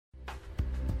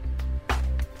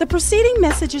The preceding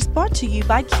message is brought to you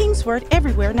by Kingsword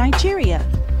Everywhere, Nigeria.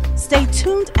 Stay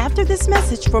tuned after this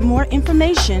message for more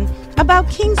information about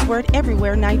Kingsword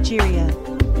Everywhere, Nigeria.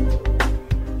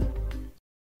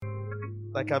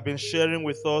 Like I've been sharing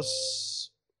with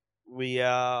us, we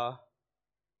are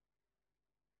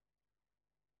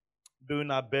doing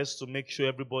our best to make sure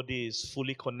everybody is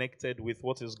fully connected with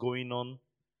what is going on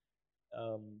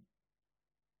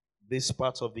this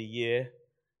part of the year.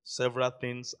 Several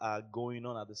things are going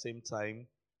on at the same time.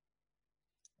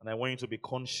 And I want you to be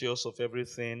conscious of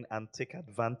everything and take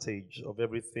advantage of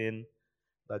everything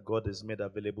that God has made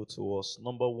available to us.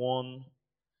 Number one,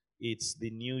 it's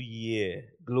the new year.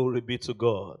 Glory be to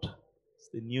God. It's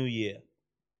the new year.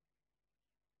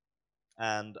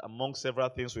 And among several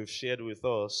things we've shared with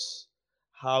us,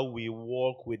 how we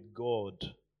walk with God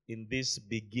in this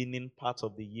beginning part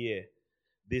of the year,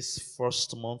 this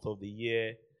first month of the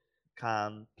year,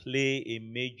 can play a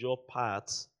major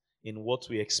part in what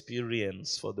we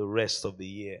experience for the rest of the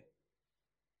year.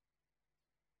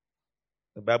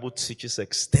 The Bible teaches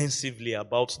extensively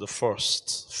about the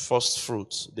first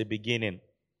fruit, the beginning.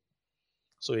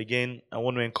 So again, I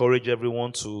want to encourage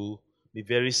everyone to be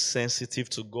very sensitive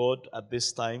to God at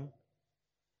this time.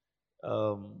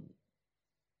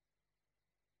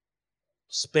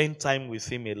 Spend time with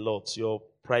Him a lot, your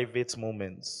private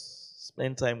moments.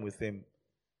 Spend time with Him.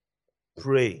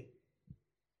 Pray.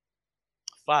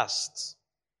 Fast,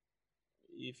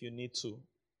 if you need to.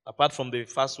 Apart from the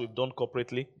fast we've done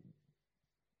corporately,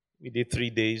 we did 3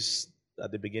 days at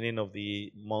the beginning of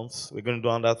the month. We're going to do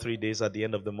another 3 days at the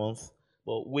end of the month.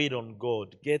 But wait on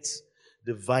God. Get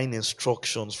divine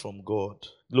instructions from God.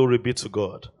 Glory be to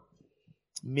God.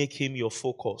 Make Him your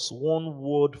focus. One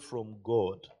word from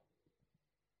God.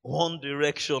 One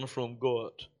direction from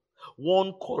God.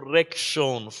 One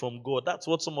correction from God. That's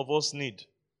what some of us need.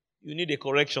 You need a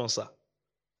correction, sir.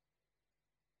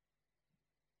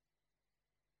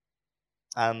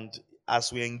 And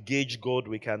as we engage God,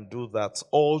 we can do that.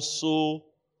 Also,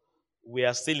 we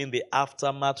are still in the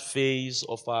aftermath phase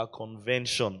of our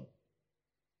convention.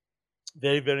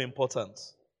 Very, very important.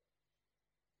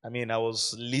 I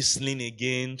was listening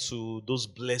again to those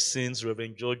blessings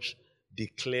Reverend George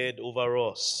declared over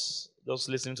us. Just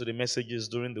listening to the messages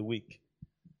during the week.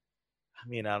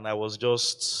 And I was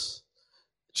just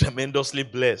tremendously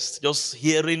blessed. Just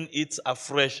hearing it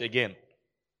afresh again.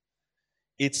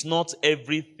 It's not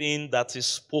everything that is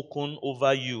spoken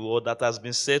over you or that has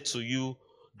been said to you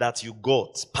that you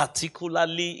got,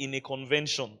 particularly in a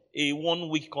convention, a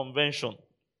 1-week convention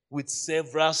with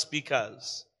several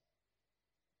speakers.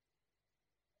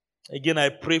 Again, I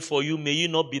pray for you. May you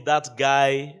not be that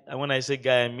guy, and when I say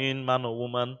guy, I mean man or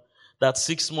woman, that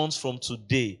 6 months from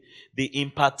today, the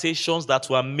impartations that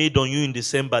were made on you in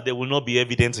December, they will not be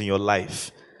evident in your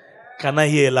life. Can I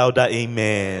hear a louder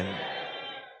amen?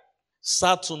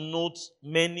 Sad to note,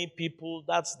 many people,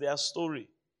 that's their story.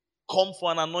 Come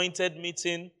for an anointed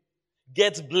meeting,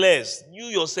 get blessed. You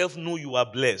yourself know you are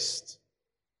blessed.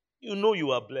 You know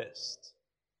you are blessed.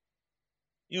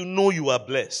 You know you are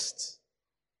blessed.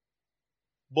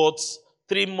 But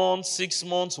 3 months, 6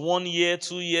 months, 1 year,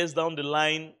 2 years down the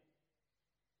line,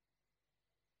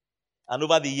 and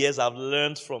over the years I've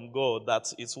learned from God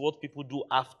that it's what people do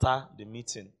after the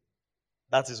meeting.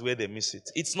 That is where they miss it.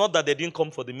 It's not that they didn't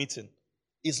come for the meeting.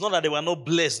 It's not that they were not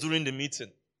blessed during the meeting.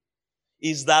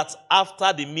 It's that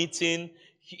after the meeting,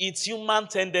 it's human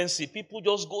tendency. People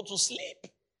just go to sleep.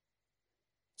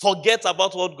 Forget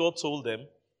about what God told them.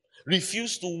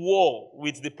 Refuse to war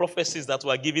with the prophecies that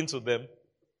were given to them.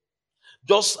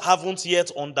 Just haven't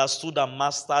yet understood and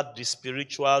mastered the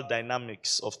spiritual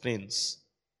dynamics of things.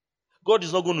 God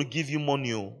is not going to give you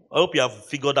money. I hope you have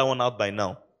figured that one out by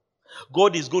now.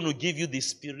 God is going to give you the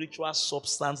spiritual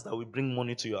substance that will bring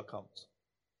money to your account.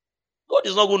 God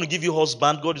is not going to give you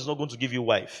husband. God is not going to give you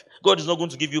wife. God is not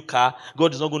going to give you car.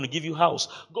 God is not going to give you house.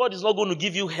 God is not going to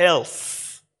give you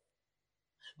health.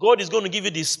 God is going to give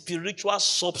you the spiritual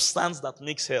substance that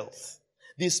makes health.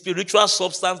 The spiritual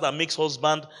substance that makes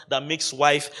husband, that makes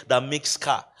wife, that makes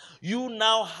car. You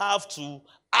now have to,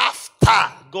 after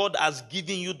God has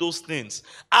given you those things,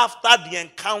 after the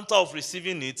encounter of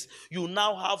receiving it, you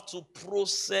now have to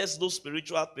process those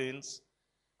spiritual things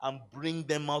and bring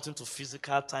them out into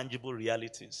physical, tangible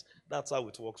realities. That's how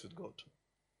it works with God.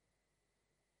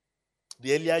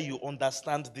 The earlier you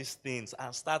understand these things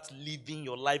and start living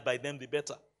your life by them, the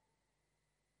better.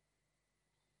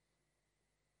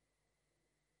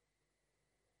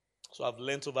 So I've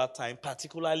learned over time,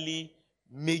 particularly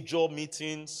major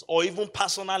meetings or even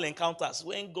personal encounters,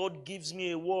 when God gives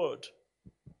me a word,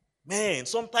 man,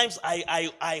 sometimes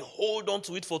I hold on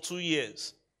to it for 2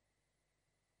 years.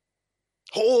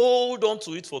 Hold on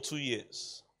to it for 2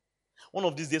 years. One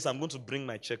of these days, I'm going to bring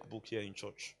my checkbook here in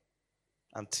church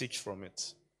and teach from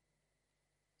it.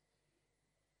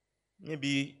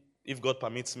 Maybe, if God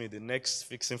permits me, the next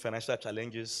Fixing Financial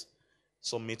Challenges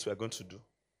summit we are going to do.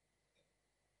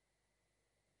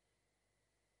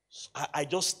 So I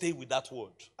just stay with that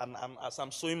word. And as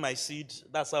I'm sowing my seed,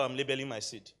 that's how I'm labeling my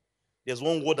seed. There's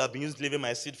one word I've been using to label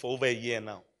my seed for over a year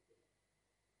now.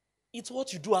 It's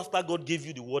what you do after God gave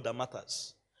you the word that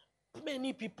matters.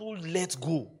 Many people let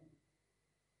go.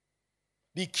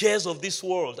 The cares of this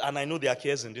world, and I know there are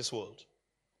cares in this world.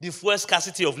 The fuel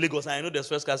scarcity of Lagos, and I know there's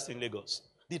fuel scarcity in Lagos.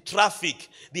 The traffic,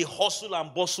 the hustle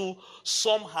and bustle,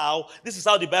 somehow, this is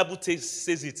how the Bible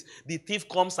says it. The thief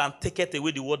comes and taketh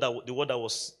away the word that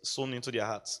was sown into their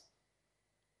hearts.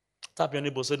 Tap your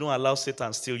neighbor, say, don't allow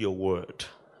Satan steal your word.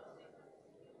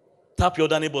 Tap your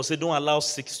other neighbor, say, don't allow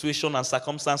situation and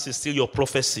circumstances steal your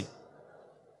prophecy.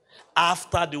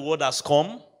 After the word has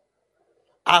come,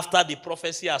 after the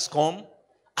prophecy has come,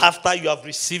 after you have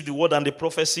received the word and the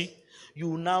prophecy,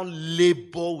 you now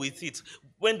labor with it.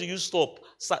 When do you stop?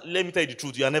 Let me tell you the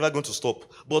truth, you are never going to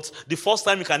stop. But the first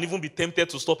time you can even be tempted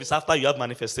to stop is after you have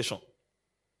manifestation.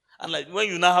 And like when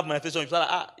you now have manifestation, you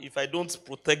say, if I don't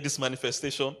protect this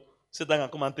manifestation, Satan can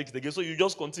come and take it again. So you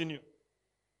just continue.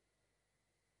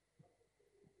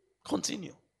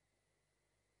 Continue.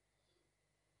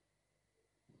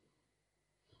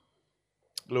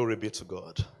 Glory be to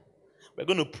God. We're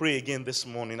going to pray again this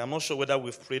morning. I'm not sure whether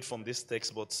we've prayed from this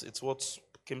text, but it's what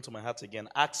came to my heart again.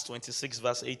 Acts 26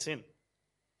 verse 18.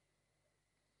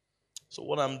 So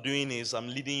what I'm doing is I'm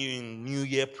leading you in New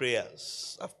Year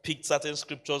prayers. I've picked certain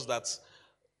scriptures that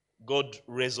God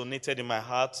resonated in my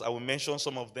heart. I will mention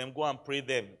some of them. Go and pray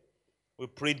them. We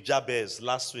prayed Jabez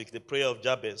last week, the prayer of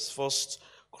Jabez, 1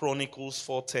 Chronicles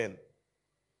 4:10.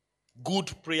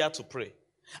 Good prayer to pray.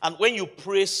 And when you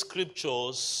pray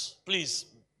scriptures, please,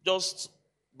 just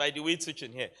by the way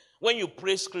teaching here, when you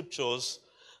pray scriptures,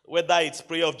 whether it's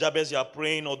prayer of Jabez you are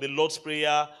praying or the Lord's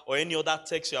Prayer or any other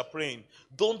text you are praying,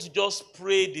 don't just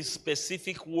pray the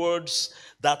specific words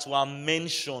that were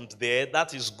mentioned there.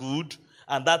 That is good,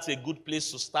 and that's a good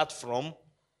place to start from.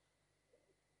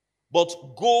 But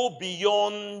go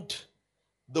beyond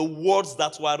the words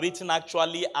that were written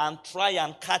actually and try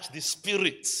and catch the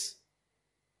spirit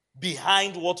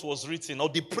behind what was written or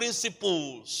the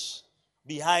principles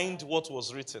behind what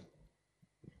was written.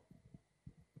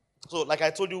 So like I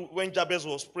told you, when Jabez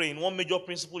was praying, one major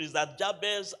principle is that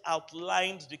Jabez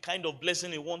outlined the kind of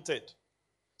blessing he wanted.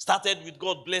 Started with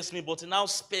God bless me, but he now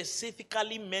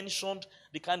specifically mentioned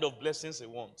the kind of blessings he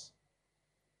wants.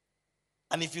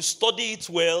 And if you study it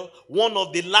well, one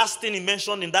of the last thing he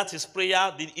mentioned in that his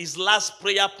prayer, his last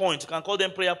prayer point, you can call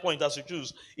them prayer points as you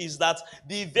choose, is that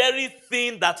the very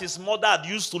thing that his mother had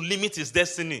used to limit his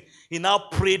destiny, he now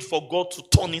prayed for God to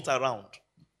turn it around.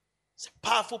 It's a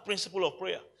powerful principle of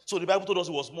prayer. So the Bible told us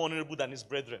he was more honorable than his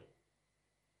brethren.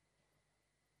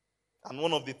 And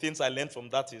one of the things I learned from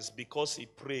that is because he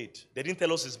prayed. They didn't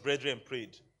tell us his brethren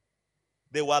prayed.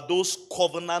 There were those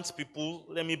covenant people.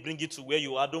 Let me bring it to where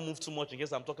you are. Don't move too much in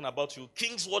case I'm talking about you.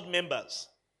 Kingsword members.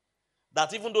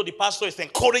 That even though the pastor is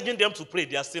encouraging them to pray,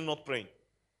 they are still not praying.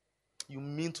 You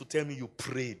mean to tell me you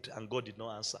prayed and God did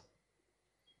not answer?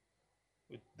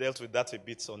 We dealt with that a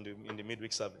bit in the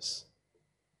midweek service.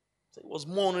 So he was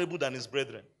more honorable than his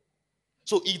brethren.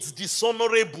 So it's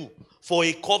dishonorable for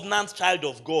a covenant child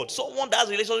of God, someone that has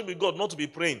a relationship with God, not to be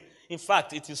praying. In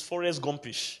fact, it is Forrest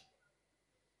Gumpish.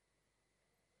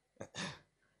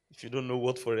 If you don't know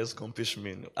what Forrest Gumpish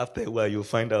means, after a while you'll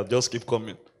find out. Just keep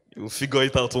coming. You'll figure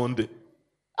it out one day.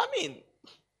 I mean,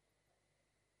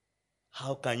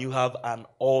 how can you have an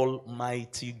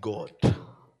almighty God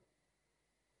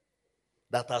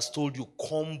that has told you,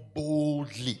 come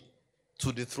boldly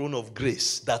to the throne of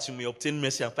grace that you may obtain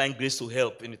mercy and find grace to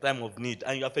help in the time of need,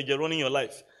 and you are running your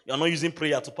life? You are not using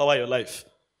prayer to power your life.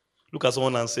 Look at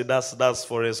someone and say, that's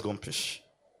Forrest Gumpish.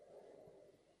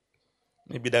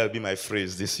 Maybe that will be my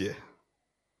phrase this year.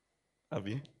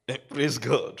 Abi? Praise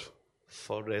God.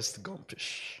 Forrest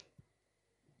Gumpish.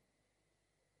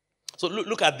 So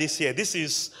look at this here. This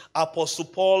is Apostle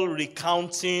Paul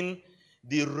recounting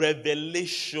the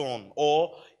revelation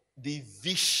or the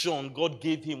vision God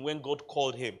gave him when God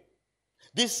called him.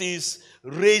 This is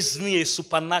raise me a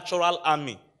supernatural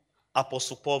army,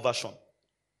 Apostle Paul version.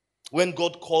 When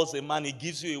God calls a man, he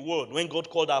gives you a word. When God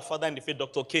called our father in the faith,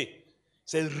 Dr. K, he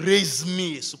said, raise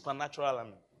me a supernatural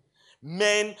army.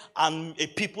 Men and a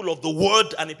people of the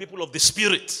word and a people of the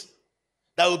spirit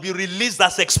that will be released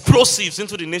as explosives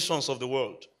into the nations of the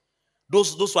world.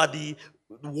 Those were the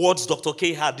words Dr.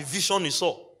 K had, the vision he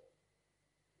saw.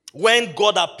 When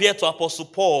God appeared to Apostle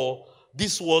Paul,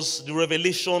 this was the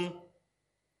revelation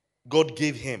God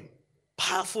gave him.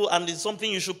 Powerful, and it's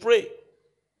something you should pray.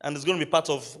 And it's going to be part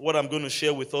of what I'm going to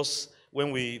share with us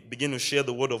when we begin to share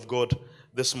the word of God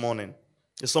this morning.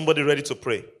 Is somebody ready to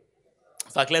pray?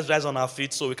 In fact, let's rise on our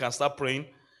feet so we can start praying.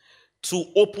 To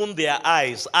open their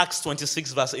eyes, Acts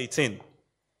 26 verse 18.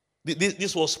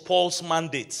 This was Paul's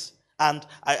mandate. And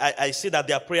I see that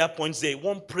there are prayer points there.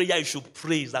 One prayer you should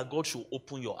pray is that God should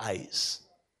open your eyes.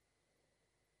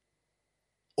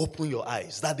 Open your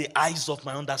eyes. That the eyes of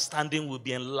my understanding will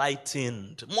be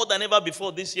enlightened. More than ever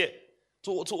before this year.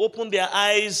 To open their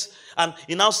eyes. And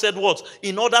he now said what?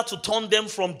 In order to turn them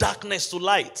from darkness to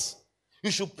light. You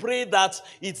should pray that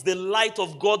it's the light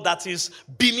of God that is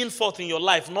beaming forth in your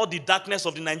life. Not the darkness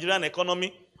of the Nigerian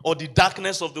economy. Or the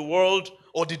darkness of the world.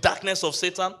 Or the darkness of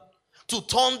Satan. To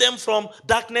turn them from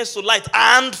darkness to light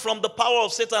and from the power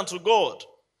of Satan to God.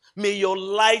 May your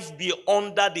life be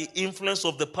under the influence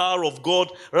of the power of God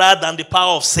rather than the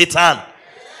power of Satan.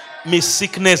 May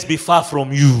sickness be far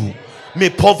from you. May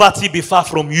poverty be far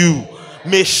from you.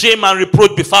 May shame and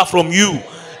reproach be far from you.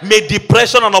 May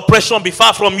depression and oppression be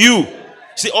far from you.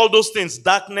 See all those things,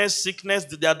 darkness, sickness,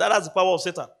 that's the power of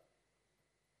Satan.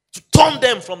 To turn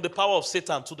them from the power of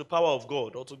Satan to the power of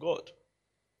God or to God.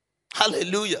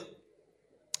 Hallelujah.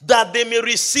 That they may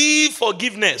receive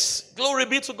forgiveness. Glory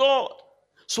be to God.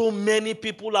 So many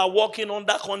people are walking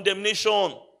under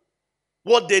condemnation.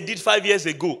 What they did 5 years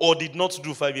ago or did not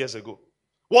do 5 years ago.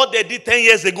 What they did 10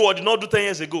 years ago or did not do 10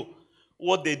 years ago.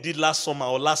 What they did last summer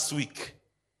or last week.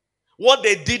 What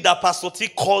they did that Pastor T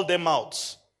called them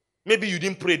out. Maybe you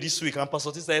didn't pray this week and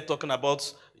Pastor T started talking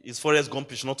about his Forrest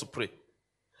Gump not to pray.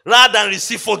 Rather than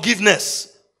receive forgiveness.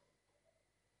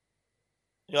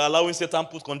 You're allowing Satan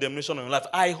to put condemnation on your life.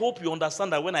 I hope you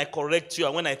understand that when I correct you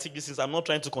and when I take this, I'm not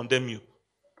trying to condemn you.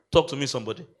 Talk to me,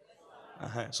 somebody.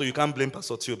 So you can't blame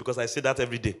Pastor Tio because I say that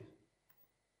every day.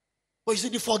 But you see,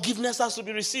 the forgiveness has to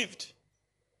be received.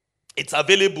 It's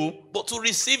available, but to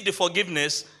receive the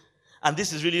forgiveness, and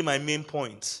this is really my main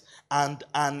point, and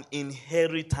an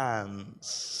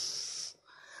inheritance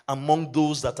among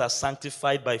those that are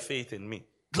sanctified by faith in me.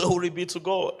 Glory be to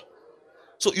God.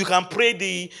 So you can pray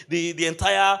the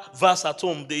entire verse at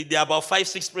home. There are about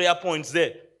 5-6 prayer points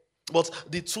there. But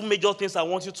the two major things I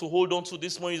want you to hold on to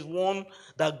this morning is one,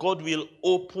 that God will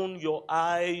open your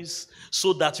eyes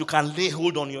so that you can lay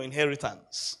hold on your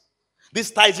inheritance. This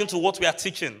ties into what we are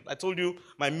teaching. I told you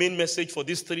my main message for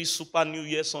these 3 Super New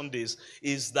Year Sundays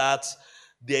is that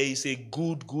there is a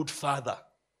good Father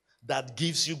that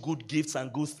gives you good gifts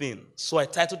and good things. So I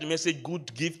titled the message,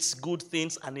 Good Gifts, Good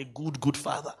Things, and a Good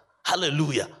Father.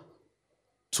 Hallelujah.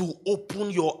 To open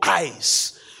your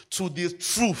eyes to the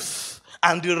truth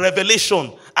and the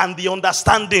revelation and the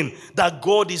understanding that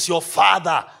God is your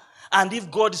Father. And if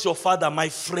God is your Father, my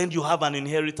friend, you have an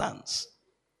inheritance.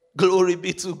 Glory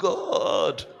be to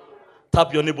God.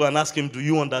 Tap your neighbor and ask him, do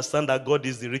you understand that God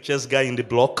is the richest guy in the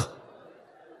block?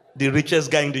 The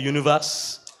richest guy in the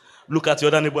universe? Look at your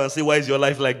other neighbor and say, why is your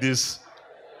life like this?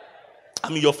 I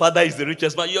mean, your father is the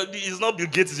richest man. It's not Bill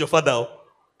Gates is your father.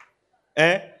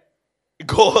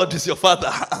 God is your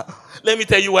father. Let me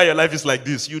tell you why your life is like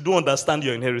this. You don't understand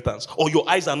your inheritance. Or your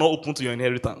eyes are not open to your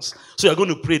inheritance. So you're going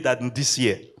to pray that in this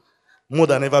year, more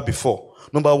than ever before.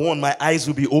 Number 1, my eyes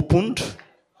will be opened.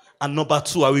 And number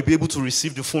 2, I will be able to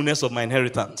receive the fullness of my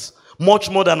inheritance.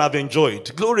 Much more than I've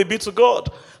enjoyed. Glory be to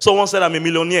God. Someone said, I'm a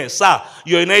millionaire. Sir,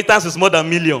 your inheritance is more than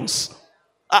millions.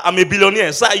 I'm a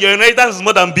billionaire. Sir, your inheritance is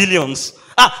more than billions.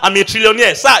 I'm a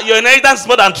trillionaire. Sir, your inheritance is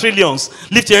more than trillions.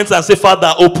 Lift your hands and say,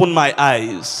 Father, open my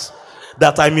eyes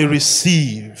that I may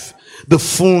receive the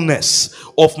fullness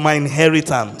of my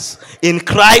inheritance in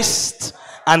Christ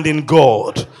and in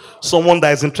God. Someone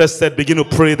that is interested, begin to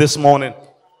pray this morning.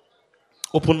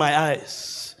 Open my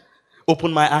eyes.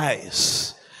 Open my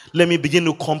eyes. Let me begin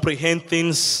to comprehend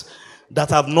things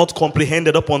that I've not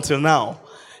comprehended up until now.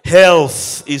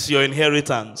 Health is your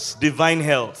inheritance. Divine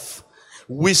health.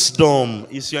 Wisdom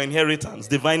is your inheritance.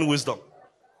 Divine wisdom.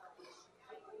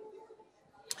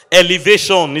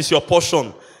 Elevation is your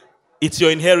portion. It's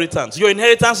your inheritance. Your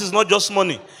inheritance is not just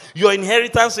money. Your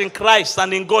inheritance in Christ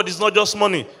and in God is not just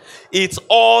money. It's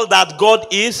all that God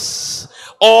is,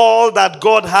 all that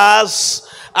God has,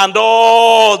 and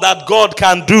all that God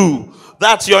can do.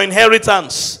 That's your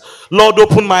inheritance. Lord,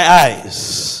 open my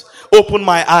eyes. Open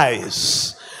my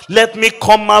eyes. Let me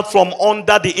come out from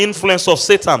under the influence of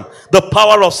Satan, the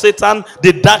power of Satan,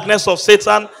 the darkness of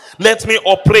Satan, Let me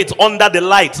operate under the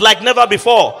light like never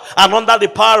before and under the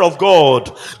power of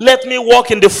God. Let me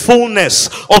walk in the fullness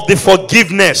of the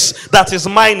forgiveness that is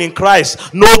mine in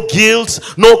Christ. No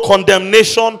guilt, no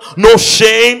condemnation, no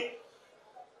shame.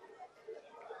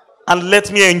 And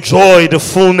let me enjoy the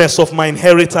fullness of my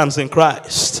inheritance in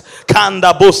Christ.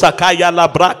 Kanda bosakaya la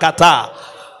brakata.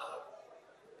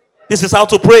 This is how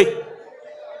to pray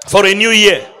for a new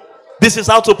year. This is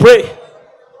how to pray.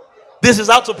 This is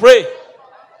how to pray.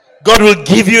 God will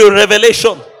give you a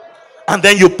revelation and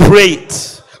then you pray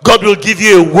it. God will give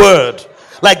you a word.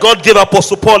 Like God gave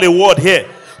Apostle Paul a word here.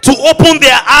 To open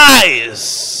their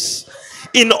eyes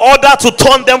in order to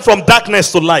turn them from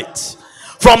darkness to light.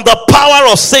 From the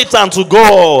power of Satan to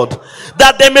God.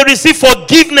 That they may receive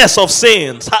forgiveness of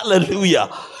sins. Hallelujah.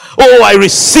 Oh, I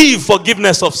receive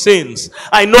forgiveness of sins.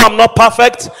 I know I'm not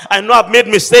perfect. I know I've made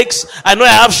mistakes. I know I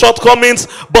have shortcomings.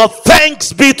 But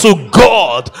thanks be to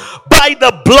God. By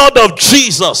the blood of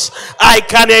Jesus, I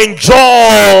can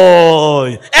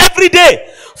enjoy every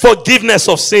day forgiveness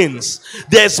of sins.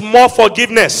 There's more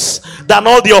forgiveness than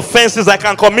all the offenses I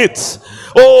can commit.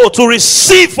 Oh, to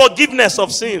receive forgiveness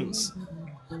of sins.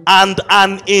 And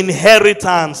an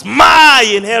inheritance. My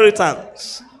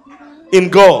inheritance in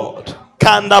God.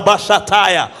 Kanda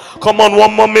bashataya. Come on,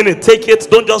 one more minute. Take it.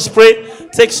 Don't just pray.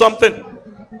 Take something.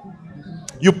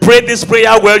 You pray this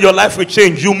prayer well, your life will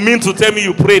change. You mean to tell me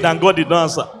you prayed and God didn't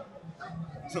answer?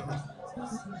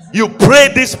 You pray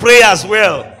this prayer as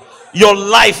well, your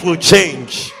life will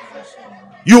change.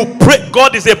 You pray.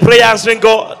 God is a prayer answering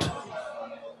God,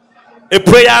 a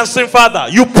prayer answering Father.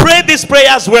 You pray this prayer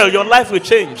as well, your life will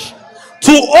change.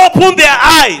 To open their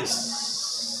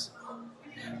eyes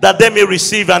that they may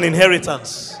receive an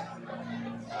inheritance.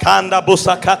 Kanda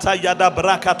bosakata yada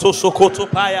brakato sokoto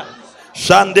paya.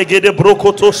 Shande gede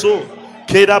brokotoso.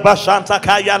 Keda bashanta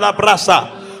kaya la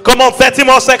brasa. Come on, 30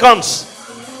 more seconds.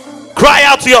 Cry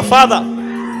out to your Father.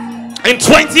 In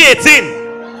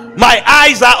 2018, my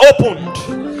eyes are opened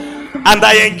and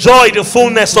I enjoy the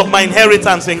fullness of my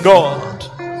inheritance in God.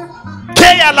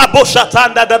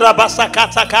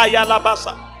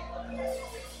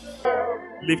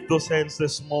 Lift those hands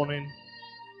this morning.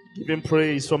 Give him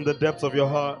praise from the depth of your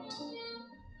heart.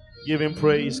 Give him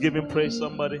praise. Give him praise,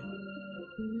 somebody.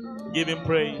 Give him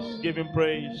praise. Give him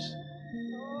praise.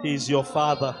 He's your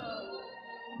Father.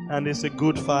 And he's a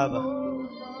good Father.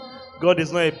 God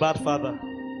is not a bad Father.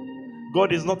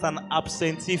 God is not an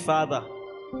absentee Father.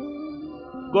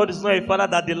 God is not a Father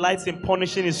that delights in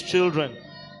punishing his children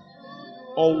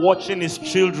or watching his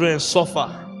children suffer.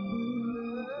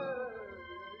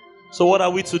 So what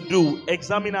are we to do?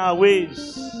 Examine our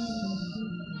ways.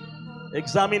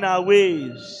 Examine our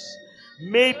ways.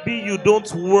 Maybe you don't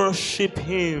worship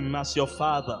him as your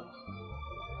Father.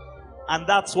 And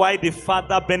that's why the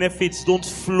Father benefits don't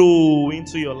flow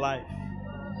into your life.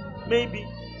 Maybe.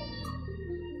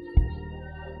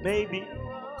 Maybe.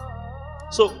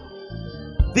 So,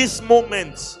 this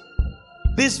moment,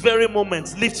 this very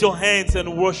moment, lift your hands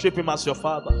and worship him as your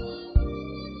Father.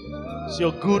 It's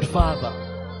your good Father.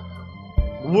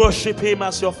 Worship him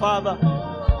as your Father.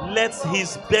 Let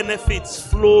his benefits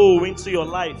flow into your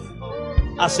life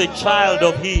as a child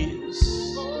of his.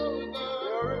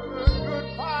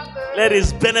 Let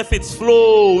his benefits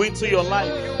flow into your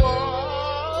life.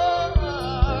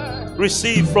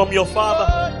 Receive from your Father.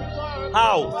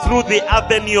 How? Through the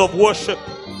avenue of worship.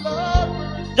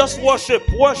 Just worship.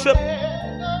 Worship.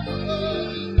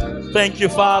 Thank you,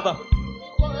 Father.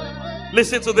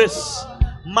 Listen to this.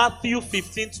 Matthew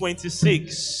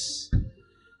 15:26.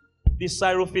 The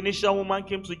Syrophoenician woman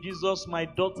came to Jesus. My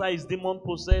daughter is demon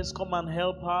possessed. Come and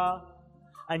help her.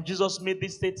 And Jesus made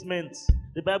this statement.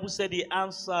 The Bible said he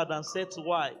answered and said to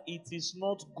her, it is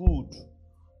not good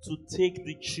to take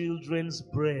the children's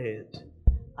bread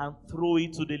and throw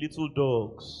it to the little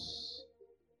dogs.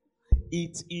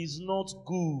 It is not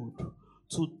good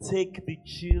to take the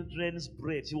children's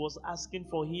bread. She was asking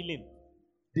for healing,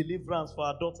 deliverance for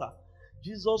her daughter.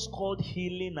 Jesus called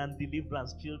healing and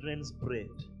deliverance children's bread.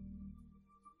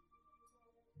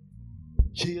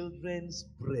 Children's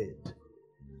bread.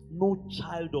 No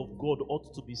child of God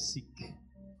ought to be sick.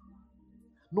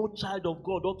 No child of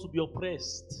God ought to be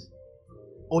oppressed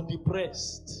or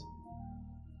depressed.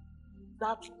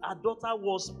 That her daughter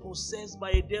was possessed by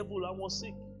a devil and was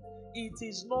sick. It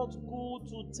is not good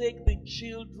to take the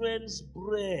children's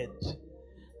bread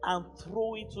and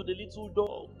throw it to the little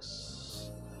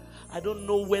dogs. I don't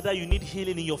know whether you need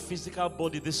healing in your physical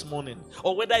body this morning,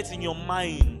 or whether it's in your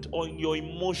mind or in your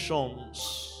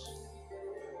emotions,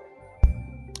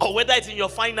 or whether it's in your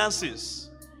finances.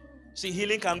 See,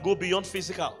 healing can go beyond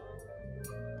physical.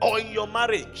 Or in your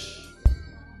marriage.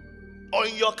 or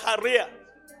in your career,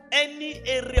 any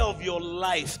area of your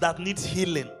life that needs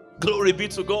healing, glory be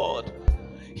to God.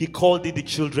 He called it the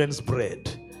children's bread.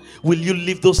 Will you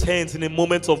lift those hands in a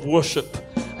moment of worship?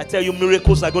 I tell you,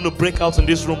 miracles are going to break out in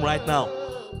this room right now.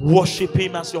 Worship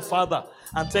Him as your Father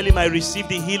and tell Him, I receive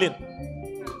the healing,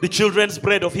 the children's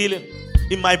bread of healing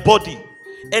in my body.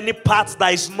 Any part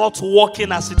that is not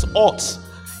working as it ought,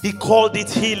 He called it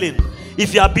healing.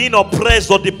 If you are being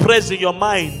oppressed or depressed in your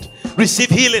mind, receive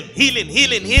healing, healing,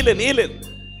 healing, healing, healing,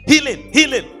 healing,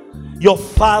 healing. Your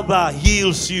Father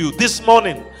heals you this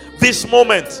morning, this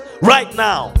moment, right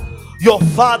now. Your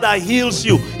Father heals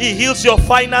you. He heals your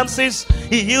finances.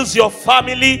 He heals your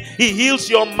family. He heals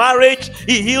your marriage.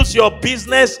 He heals your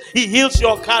business. He heals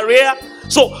your career.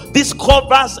 So this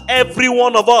covers every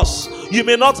one of us. You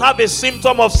may not have a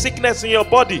symptom of sickness in your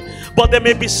body, but there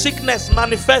may be sickness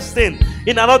manifesting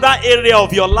in another area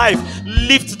of your life.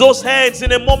 Lift those hands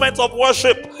in a moment of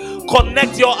worship.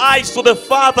 Connect your eyes to the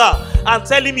Father and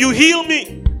tell Him, you heal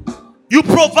me. You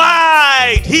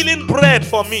provide healing bread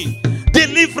for me,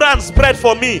 deliverance bread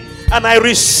for me, and I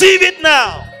receive it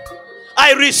now.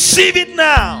 I receive it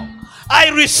now. I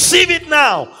receive it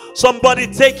now. Somebody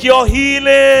take your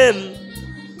healing.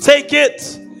 Take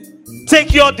it.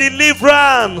 Take your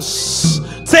deliverance.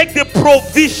 Take the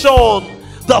provision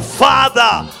the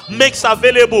Father makes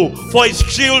available for His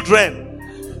children.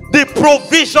 The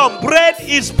provision. Bread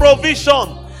is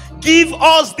provision. Give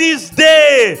us this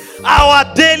day our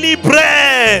daily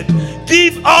bread.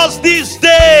 Give us this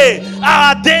day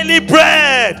our daily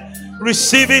bread.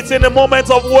 Receive it in a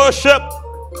moment of worship.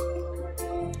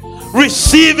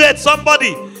 Receive it,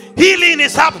 somebody. Healing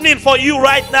is happening for you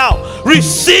right now.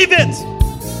 Receive it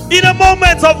in a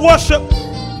moment of worship.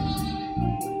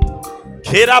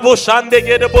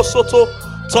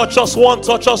 Touch us one,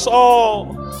 touch us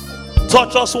all.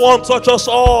 Touch us one, touch us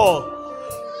all.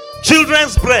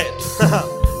 Children's bread.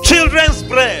 Children's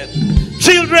bread.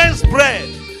 Children's bread.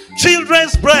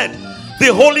 Children's bread.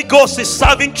 The Holy Ghost is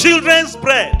serving children's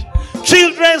bread.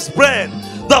 Children's bread.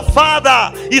 The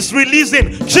Father is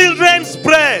releasing children's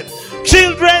bread.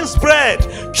 Children's bread.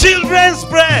 Children's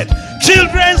bread.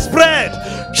 Children's bread.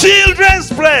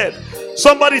 Children's bread.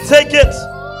 Somebody take it.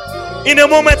 In a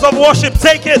moment of worship,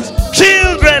 take it.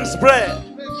 Children's bread.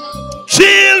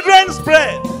 Children's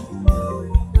bread.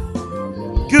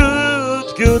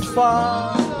 Good, good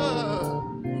Father,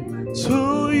 it's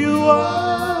who you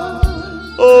are.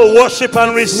 Oh, worship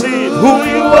and receive who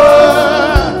you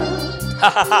are.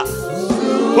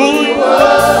 Who you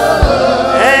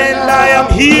are. And I am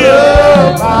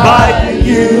healed by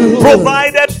you,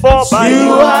 provided for by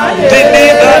you,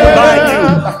 delivered by you,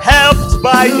 helped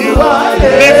by you,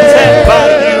 lifted by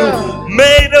you,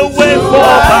 made a way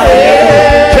for by you,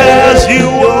 because you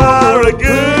are a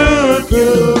good,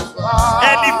 good Father.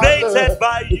 Elevated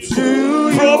by you,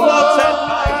 promoted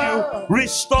by you,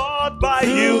 restored by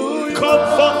you,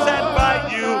 comforted by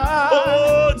you.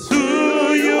 Oh, to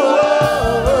you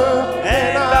are,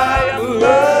 and I am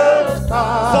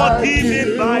loved, forgiven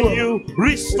by you,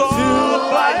 restored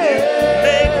by you,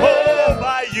 made whole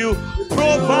by you,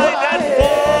 provided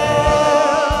for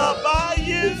by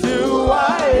you.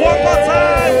 One more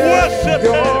time, worship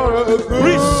Him.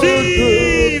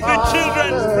 Receive the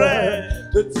children's bread.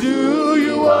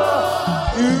 You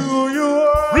are, you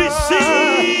are.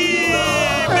 Receive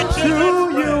the children's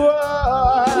bread.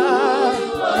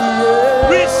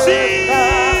 Receive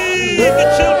the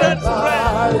children's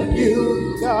bread.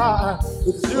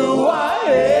 It's who I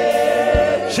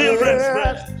am. Children's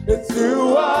bread. It's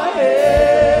who I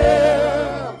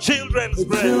am. Children's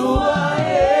bread. It's who I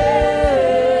am.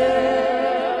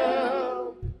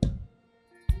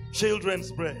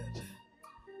 Children's bread.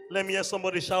 Let me hear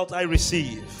somebody shout, I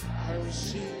receive. I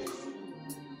receive.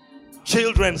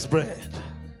 Children's bread.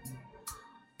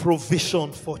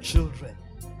 Provision for children.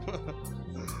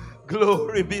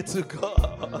 Glory be to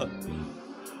God.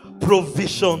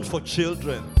 Provision for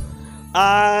children.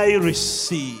 I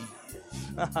receive.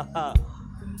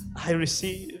 I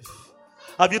receive.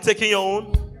 Have you taken your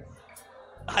own?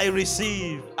 I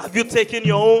receive. Have you taken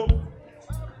your own?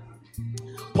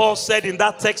 Paul said in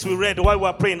that text we read while we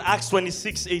were praying, Acts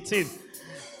 26:18.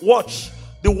 Watch.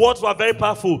 The words were very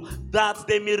powerful. That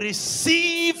they may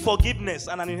receive forgiveness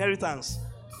and an inheritance.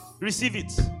 Receive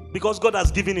it because God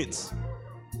has given it.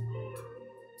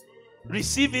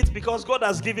 Receive it because God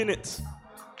has given it.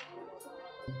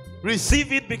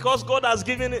 Receive it because God has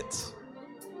given it.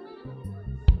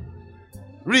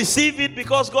 Receive it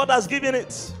because God has given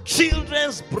it.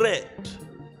 Children's bread.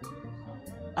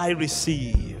 I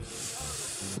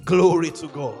receive. Glory to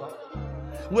God.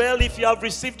 Well, if you have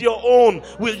received your own,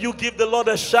 will you give the Lord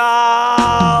a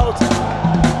shout?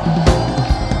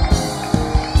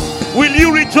 Will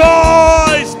you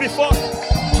rejoice before?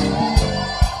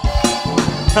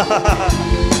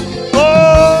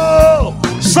 Oh,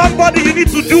 somebody, you need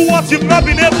to do what you've not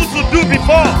been able to do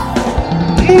before.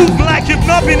 Move like you've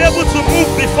not been able to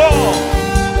move before.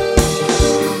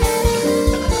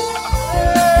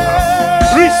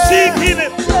 Receive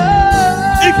healing.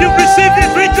 If you've received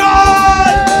it, rejoice.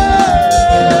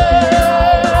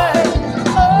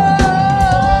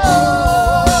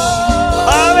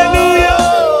 Hallelujah.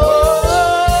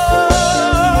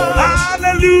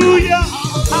 Hallelujah.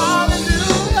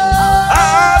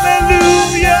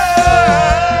 Hallelujah.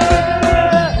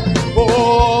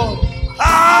 Oh,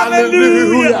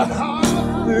 hallelujah.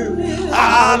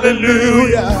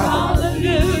 Hallelujah.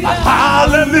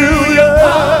 Hallelujah.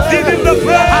 Give him the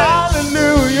praise.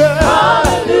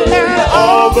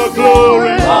 All the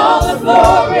glory, all the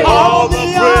glory, all the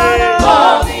praise,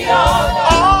 all the honor,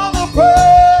 all the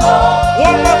praise.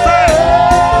 One more time.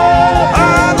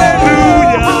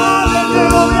 Hallelujah,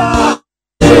 hallelujah,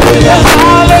 hallelujah,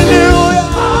 hallelujah,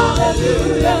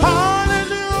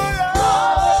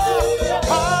 hallelujah,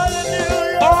 hallelujah.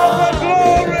 All the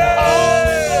glory,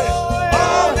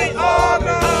 all the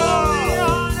honor,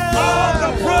 all the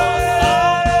praise.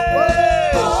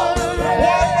 One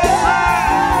more time.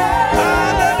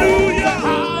 Hallelujah.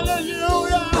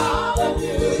 Hallelujah.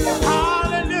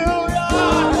 Hallelujah. Hallelujah.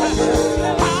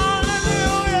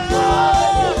 Hallelujah.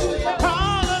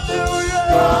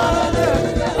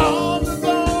 All the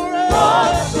glory.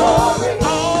 All the glory.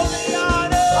 All the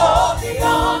honor. All the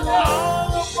honor.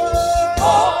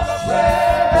 All the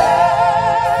praise.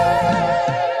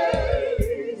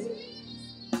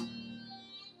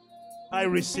 I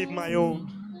receive my own.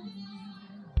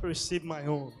 Receive my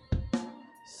own.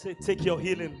 Say, take your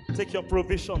healing, take your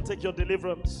provision, take your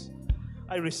deliverance.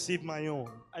 I receive my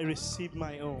own. I receive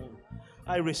my own.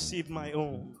 I receive my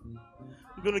own.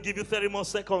 I'm going to give you 30 more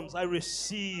seconds. I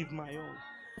receive my own.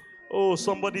 Oh,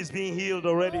 somebody's being healed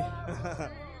already.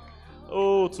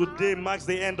 Oh, today marks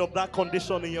the end of that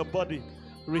condition in your body.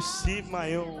 Receive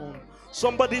my own.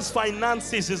 Somebody's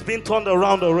finances is being turned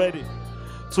around already.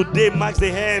 Today marks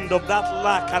the end of that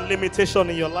lack and limitation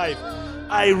in your life.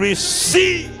 I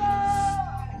receive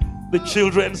the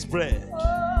children's bread.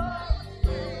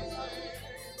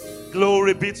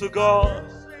 Glory be to God.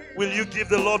 Will you give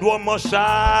the Lord one more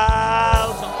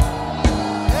shout?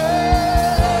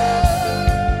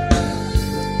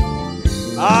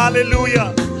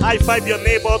 Hallelujah. High five your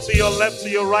neighbor to your left, to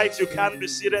your right. You can be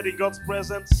seated in God's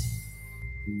presence.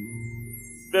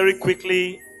 Very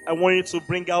quickly, I want you to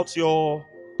bring out your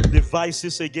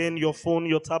devices again, your phone,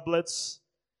 your tablets.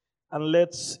 And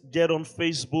let's get on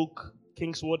Facebook,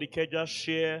 Kingsword Ikeja,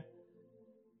 share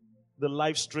the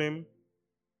live stream.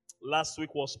 Last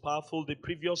week was powerful. The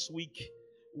previous week,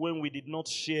 when we did not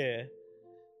share,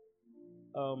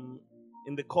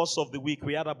 in the course of the week,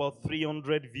 we had about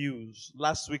 300 views.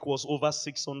 Last week was over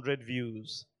 600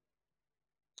 views.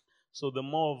 So the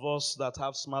more of us that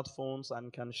have smartphones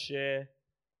and can share,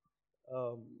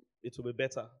 it will be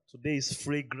better. Today is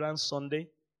Fragrance Sunday.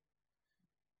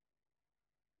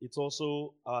 It's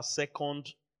also our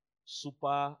second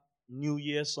Super New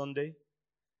Year Sunday.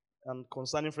 And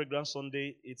concerning Fragrance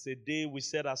Sunday, it's a day we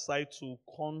set aside to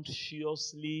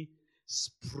consciously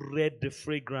spread the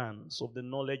fragrance of the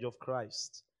knowledge of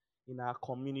Christ in our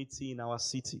community, in our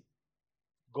city.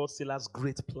 God still has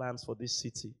great plans for this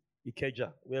city,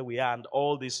 Ikeja, where we are, and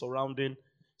all the surrounding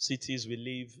cities we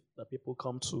live that people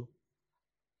come to.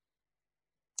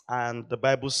 And the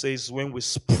Bible says when we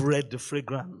spread the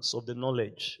fragrance of the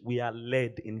knowledge, we are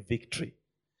led in victory.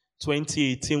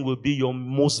 2018 will be your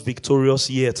most victorious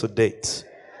year to date.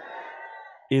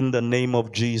 In the name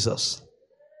of Jesus.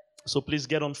 So please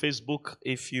get on Facebook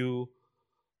if you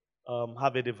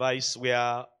have a device. We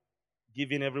are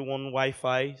giving everyone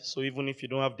Wi-Fi. So even if you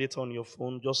don't have data on your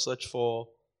phone, just search for,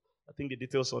 I think the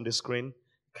details on the screen,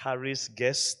 Carrie's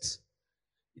Guest.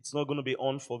 It's not going to be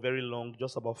on for very long,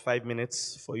 just about 5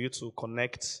 minutes for you to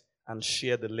connect and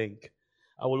share the link.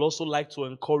 I would also like to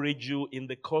encourage you in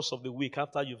the course of the week,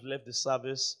 after you've left the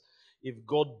service, if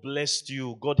God blessed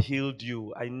you, God healed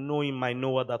you. I know in my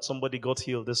knower that somebody got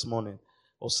healed this morning,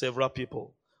 or several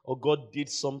people, or God did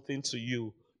something to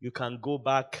you. You can go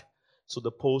back to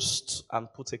the post and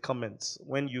put a comment.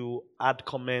 When you add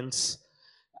comments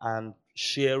and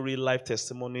share real life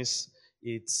testimonies,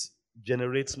 it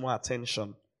generates more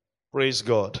attention. Praise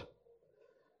God.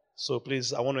 So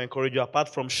please, I want to encourage you, apart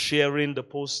from sharing the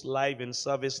post live in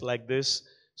service like this,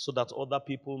 so that other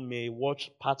people may watch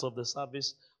part of the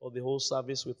service, or the whole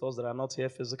service with us that are not here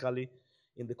physically.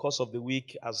 In the course of the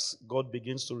week, as God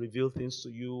begins to reveal things to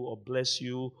you or bless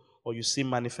you, or you see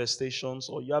manifestations,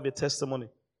 or you have a testimony.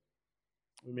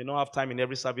 We may not have time in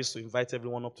every service to invite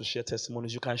everyone up to share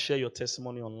testimonies. You can share your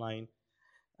testimony online,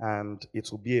 and it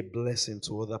will be a blessing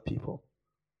to other people.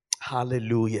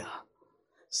 Hallelujah.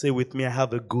 Say with me, I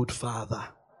have a good Father.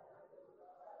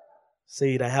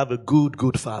 Say it, I have a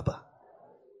good Father.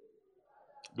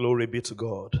 Glory be to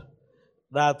God.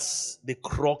 That's the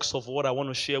crux of what I want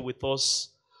to share with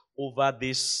us over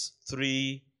these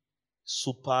 3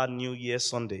 Super New Year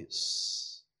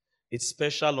Sundays. It's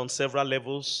special on several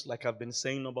levels. Like I've been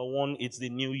saying, number 1, it's the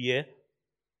new year.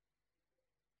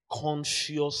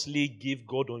 Consciously give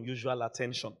God unusual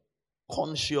attention.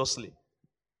 Consciously.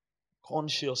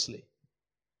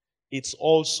 It's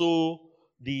also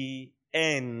the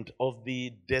end of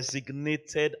the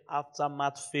designated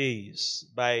aftermath phase.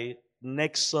 By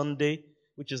next Sunday,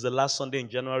 which is the last Sunday in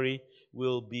January,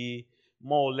 we'll be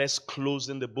more or less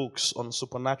closing the books on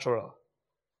supernatural.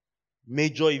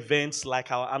 Major events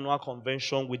like our annual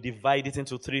convention, we divide it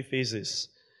into 3 phases.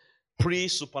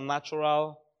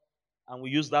 Pre-supernatural, and we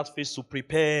use that phase to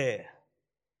prepare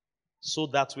so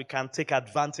that we can take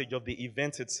advantage of the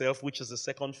event itself, which is the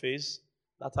second phase.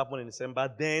 That happened in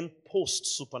December. Then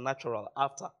post-supernatural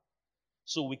after.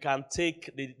 So we can take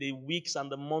the weeks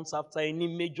and the months after any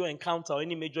major encounter or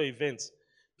any major event.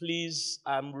 Please,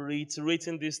 I'm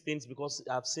reiterating these things because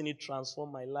I've seen it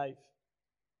transform my life.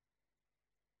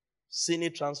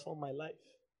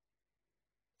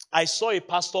 I saw a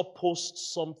pastor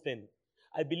post something.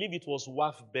 I believe it was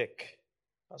Wafbeck.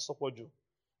 Pastor Poju.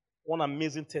 One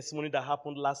amazing testimony that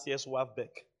happened last year's Wafbeck.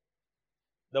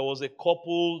 There was a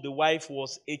couple, the wife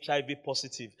was HIV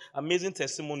positive. Amazing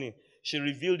testimony. She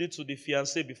revealed it to the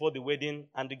fiancé before the wedding,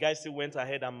 and the guy still went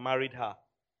ahead and married her.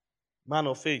 Man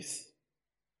of faith.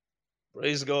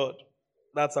 Praise God.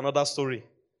 That's another story.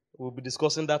 We'll be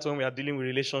discussing that when we are dealing with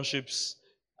relationships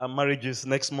and marriages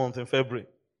next month in February.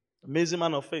 Amazing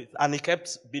man of faith. And he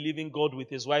kept believing God with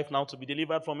his wife now to be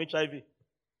delivered from HIV.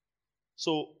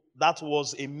 So that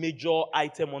was a major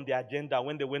item on the agenda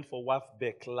when they went for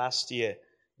Wafbeck last year.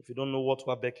 If you don't know what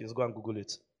Wafbeck is, go and Google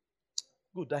it.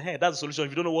 Good, that's the solution.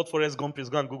 If you don't know what Forrest Gump is,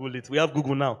 go and Google it. We have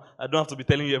Google now. I don't have to be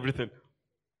telling you everything.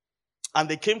 And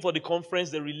they came for the conference.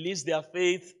 They released their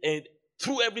faith and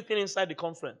threw everything inside the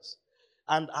conference.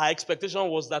 And her expectation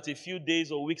was that a few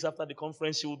days or weeks after the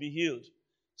conference, she will be healed.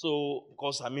 So,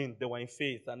 because, they were in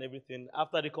faith and everything.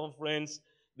 After the conference,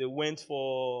 they went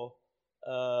for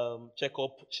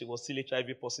checkup. She was still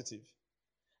HIV positive.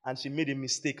 And she made a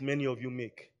mistake many of you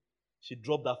make. She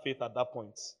dropped her faith at that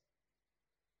point.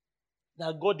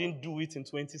 That God didn't do it in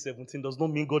 2017 does not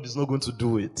mean God is not going to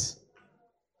do it.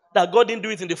 That God didn't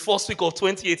do it in the first week of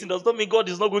 2018 does not mean God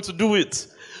is not going to do it.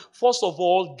 First of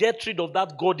all, get rid of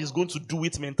that God is going to do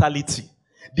it mentality.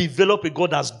 Develop a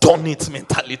God has done it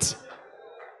mentality.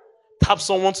 Tap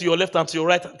someone to your left and to your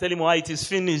right and tell him, it is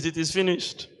finished. It is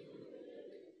finished.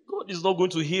 God is not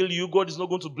going to heal you. God is not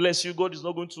going to bless you. God is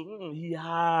not going to. He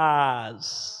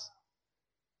has.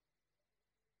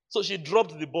 So she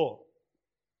dropped the ball.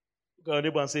 Look at your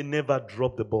neighbor and say, never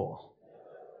drop the ball.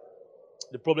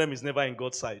 The problem is never in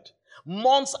God's side.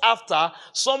 Months after,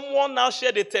 someone now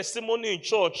shared a testimony in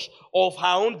church of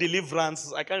her own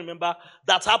deliverance. I can't remember.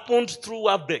 That happened through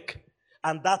Wafbeck.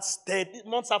 And that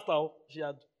months after, she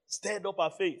had stirred up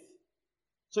her faith.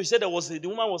 So he said the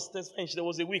woman was testifying. There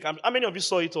was a week. How many of you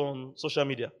saw it on social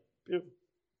media?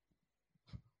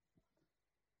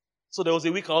 So there was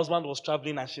a week her husband was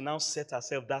traveling and she now set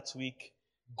herself that week,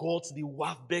 got the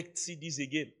Wafbeck CDs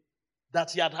again that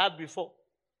she had had before.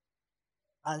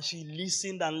 And she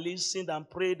listened and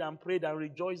prayed and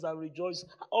rejoiced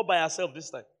all by herself this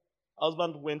time. Her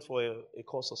husband went for a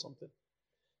course or something.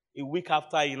 A week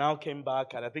after, he now came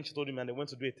back and I think she told him and they went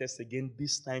to do a test again.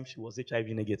 This time she was HIV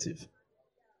negative.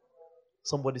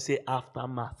 Somebody say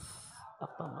aftermath.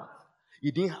 Aftermath.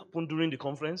 It didn't happen during the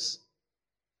conference.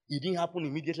 It didn't happen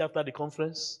immediately after the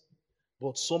conference.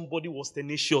 But somebody was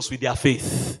tenacious with their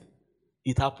faith.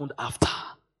 It happened after.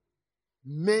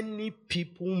 Many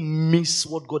people miss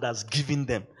what God has given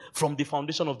them from the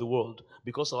foundation of the world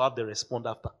because of how they respond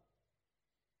after.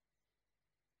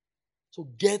 So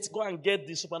go and get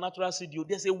the supernatural CDO.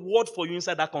 There's a word for you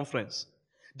inside that conference.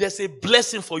 There's a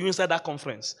blessing for you inside that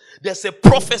conference. There's a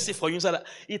prophecy for you inside that.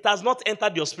 It has not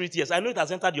entered your spirit ears. I know it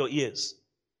has entered your ears.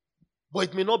 But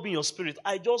it may not be in your spirit.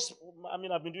 I've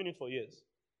been doing it for years.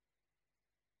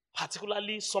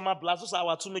 Particularly Summer Blast. Those are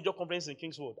our 2 major conferences in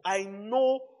Kingsword. I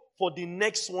know for the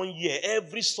next 1 year,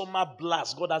 every summer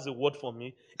blast, God has a word for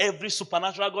me. Every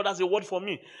supernatural, God has a word for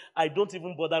me. I don't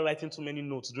even bother writing too many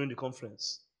notes during the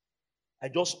conference. I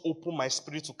just open my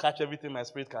spirit to catch everything my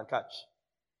spirit can catch.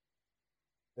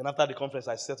 Then after the conference,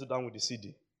 I settle down with the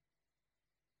CD.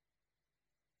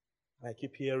 And I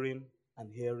keep hearing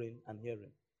and hearing and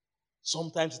hearing.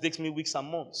 Sometimes it takes me weeks and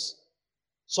months.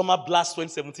 Summer Blast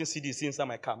 2017 CD is inside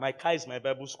my car. My car is my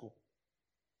Bible school.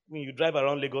 I mean, you drive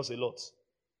around Lagos a lot.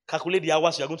 Calculate the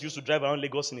hours you are going to use to drive around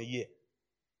Lagos in a year.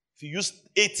 If you use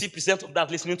 80% of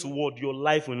that listening to word, your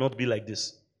life will not be like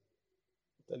this.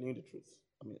 I'm telling you the truth.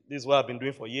 I mean, this is what I've been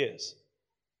doing for years.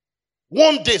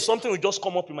 One day, something will just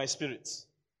come up in my spirit.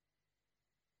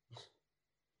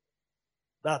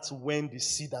 That's when the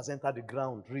seed has entered the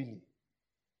ground, really.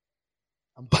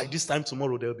 And by this time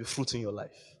tomorrow, there will be fruit in your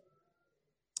life.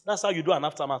 That's how you do an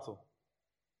aftermath.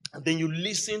 And then you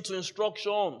listen to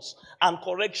instructions and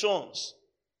corrections.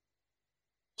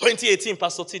 2018,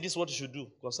 Pastor T, this is what you should do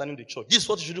concerning the church. This is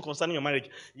what you should do concerning your marriage.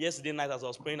 Yesterday night, as I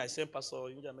was praying, I sent Pastor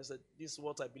India a message. This is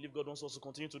what I believe God wants us to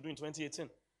continue to do in 2018.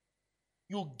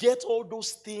 You get all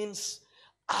those things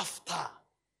after.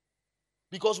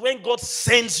 Because when God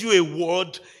sends you a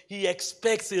word, He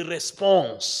expects a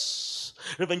response.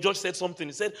 Reverend George said something.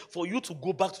 He said, for you to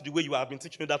go back to the way you have been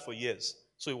teaching me that for years.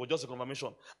 So it was just a confirmation.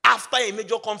 After a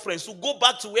major conference, to go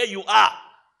back to where you are,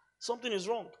 something is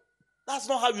wrong. That's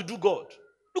not how you do God.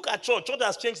 Look at church. Church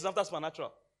has changed after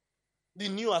supernatural. The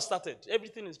new has started.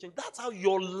 Everything is changed. That's how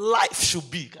your life should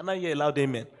be. Can I hear a loud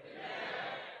amen?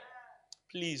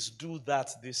 Please do that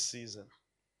this season.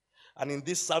 And in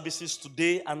these services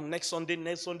today and next Sunday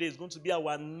is going to be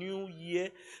our New Year,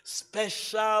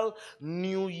 special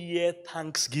New Year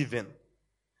Thanksgiving.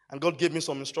 And God gave me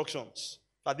some instructions.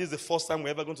 But this is the first time we're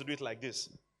ever going to do it like this.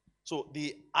 So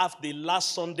the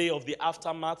last Sunday of the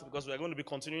aftermath, because we're going to be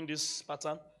continuing this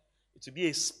pattern, it will be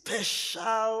a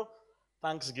special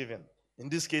Thanksgiving. In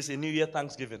this case, a New Year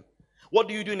Thanksgiving. What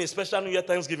do you do in a special New Year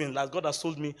Thanksgiving? As God has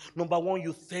told me, number one,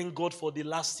 you thank God for the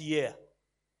last year.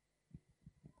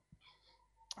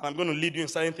 And I'm going to lead you in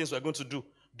certain things we're going to do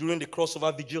during the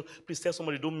crossover vigil. Please tell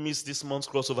somebody, don't miss this month's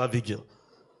crossover vigil.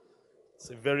 It's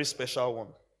a very special one.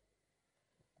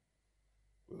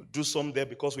 We'll do some there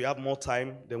because we have more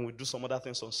time. Then we'll do some other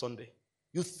things on Sunday.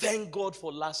 You thank God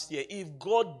for last year. If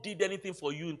God did anything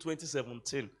for you in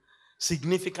 2017,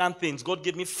 significant things. God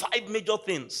gave me 5 major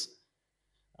things.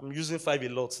 I'm using 5 a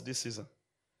lot this season.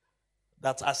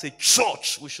 That as a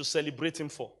church, we should celebrate Him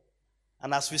for.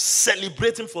 And as we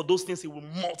celebrate Him for those things, He will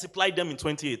multiply them in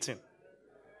 2018.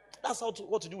 That's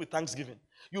what to do with Thanksgiving.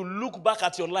 You look back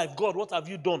at your life. God, what have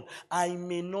you done? I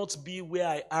may not be where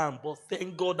I am, but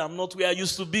thank God I'm not where I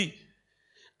used to be.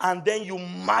 And then you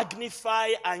magnify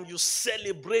and you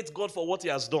celebrate God for what He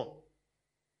has done.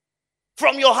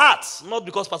 From your heart. Not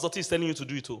because Pastor T is telling you to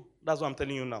do it. That's what I'm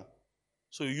telling you now.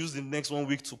 So you use the next 1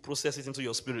 week to process it into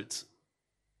your spirit.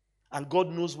 And God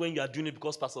knows when you are doing it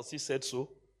because Pastor T said so,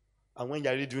 and when you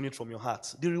are really doing it from your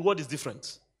heart. The reward is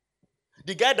different.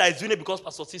 The guy that is doing it because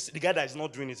Pastor T, the guy that is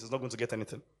not doing it is not going to get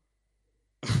anything.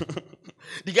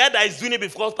 The guy that is doing it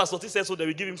because Pastor T said so, they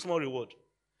will give him small reward.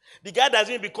 The guy that is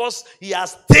doing it because he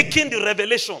has taken the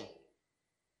revelation.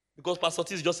 Because Pastor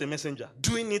T is just a messenger.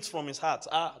 Doing it from his heart.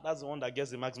 That's the one that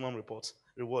gets the maximum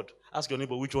reward. Ask your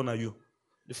neighbor, which one are you?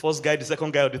 The first guy, the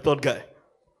second guy, or the third guy?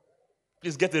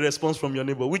 Please get a response from your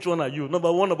neighbor. Which one are you?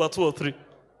 Number 1, number 2, or 3?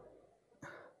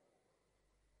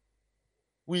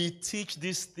 We teach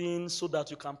these things so that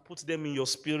you can put them in your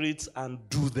spirit and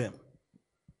do them.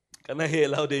 Can I hear a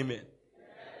loud amen?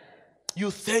 You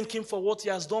thank Him for what He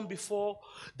has done before.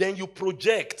 Then you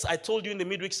project. I told you in the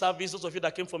midweek service, those of you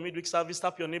that came for midweek service,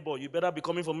 tap your neighbor. You better be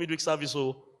coming for midweek service.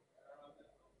 So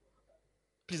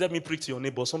please let me preach to your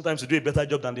neighbor. Sometimes you do a better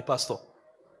job than the pastor.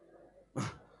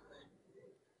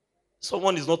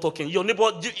 Someone is not talking. Your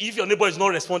neighbor, if your neighbor is not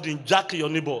responding, jack your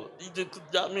neighbor.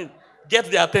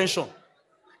 Get their attention.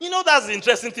 That's the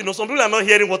interesting thing. Some people are not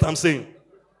hearing what I'm saying.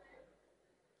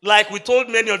 Like we told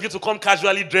many of you to come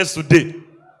casually dressed today.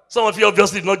 Some of you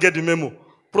obviously did not get the memo.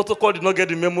 Protocol did not get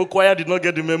the memo. Choir did not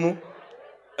get the memo.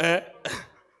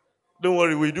 Don't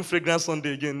worry, we'll do Fragrance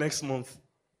Sunday again next month.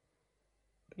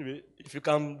 Anyway, if you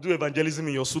can do evangelism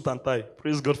in your suit and tie,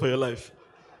 praise God for your life.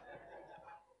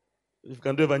 If you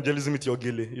can do evangelism with your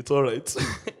gele, it's all right.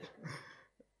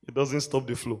 It doesn't stop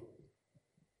the flow.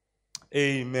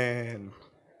 Amen.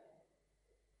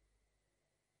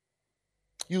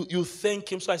 You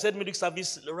thank Him. So I said midweek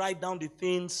service, write down the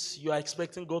things you are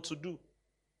expecting God to do.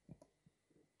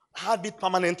 Have it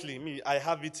permanently. I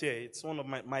have it here. It's one of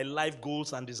my life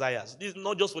goals and desires. This is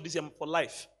not just for this year, for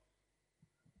life.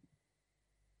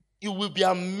 You will be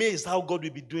amazed how God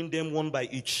will be doing them one by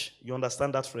each. You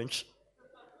understand that, French?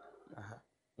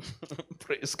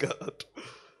 Praise God.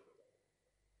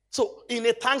 So in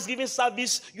a Thanksgiving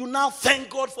service, you now thank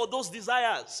God for those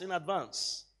desires in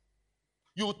advance.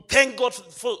 You thank God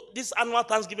for this annual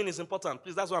Thanksgiving is important.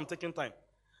 Please, that's why I'm taking time.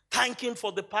 Thank Him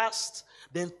for the past,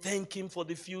 then thank Him for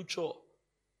the future.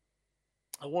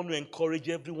 I want to encourage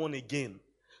everyone again.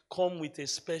 Come with a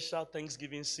special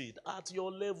Thanksgiving seed. At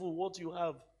your level, what you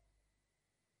have.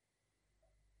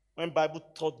 When God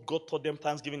taught them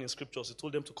Thanksgiving in scriptures, He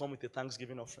told them to come with a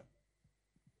Thanksgiving offering.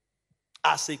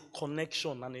 As a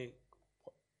connection and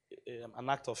an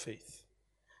act of faith.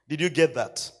 Did you get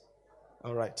that?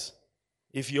 All right.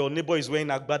 If your neighbor is wearing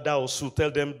agbada or suit,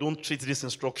 tell them don't treat this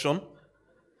instruction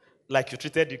like you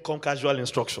treated the come casual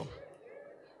instruction.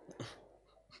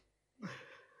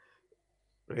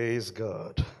 Praise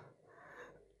God.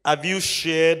 Have you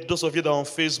shared, those of you that are on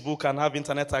Facebook and have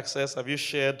internet access, have you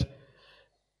shared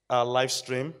our live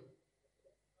stream?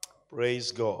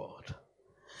 Praise God.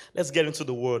 Let's get into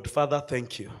the word. Father,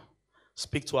 thank you.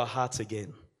 Speak to our hearts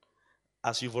again,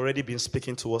 as you've already been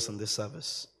speaking to us in this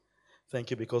service.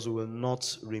 Thank you, because we will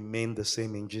not remain the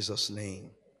same in Jesus'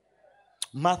 name.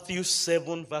 Matthew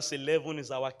 7 verse 11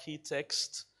 is our key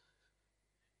text.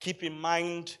 Keep in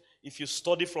mind, if you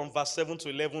study from verse 7 to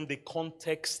 11, the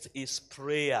context is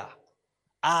prayer.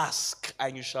 Ask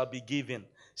and you shall be given.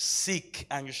 Seek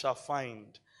and you shall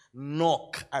find.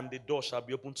 Knock and the door shall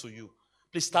be opened to you.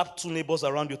 Please tap two neighbors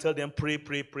around you. Tell them, pray,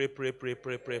 pray, pray, pray, pray,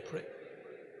 pray, pray, pray.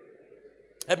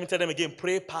 Let me tell them again,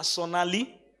 pray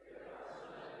personally.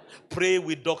 Pray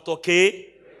with Dr. K.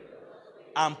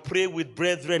 And pray with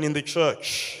brethren in the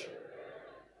church.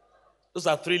 Those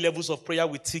are 3 levels of prayer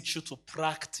we teach you to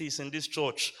practice in this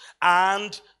church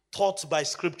and taught by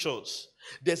scriptures.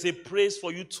 There's a place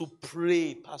for you to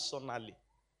pray personally.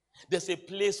 There's a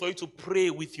place for you to pray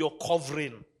with your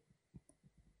covering.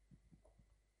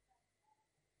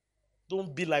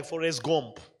 Don't be like Forrest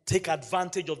Gump. Take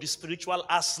advantage of the spiritual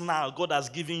arsenal God has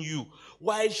given you.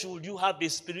 Why should you have a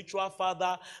spiritual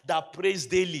father that prays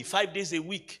daily, 5 days a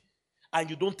week, and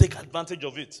you don't take advantage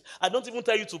of it? I don't even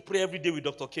tell you to pray every day with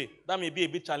Dr. K. That may be a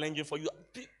bit challenging for you.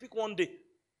 Pick one day.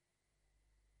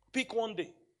 Pick one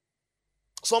day.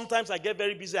 Sometimes I get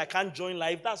very busy. I can't join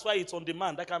live. That's why it's on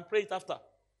demand. I can pray it after.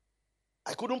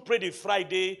 I couldn't pray the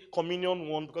Friday communion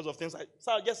one because of things.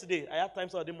 So yesterday, I had time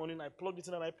Saturday morning. I plugged it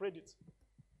in and I prayed it.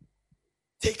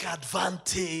 Take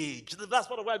advantage. That's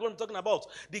part of what I'm going to be talking about.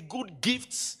 The good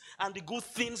gifts and the good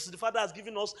things the Father has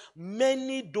given us,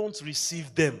 many don't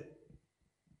receive them.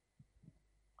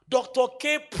 Dr.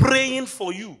 K praying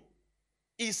for you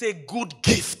is a good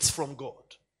gift from God.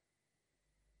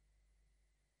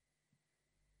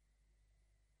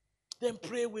 Then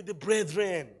pray with the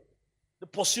brethren. The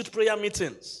pursuit prayer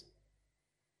meetings.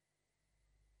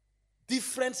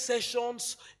 Different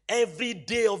sessions every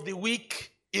day of the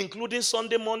week, including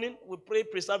Sunday morning. We pray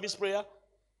pre-service prayer.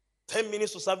 10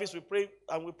 minutes to service, we pray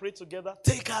and we pray together.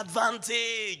 Take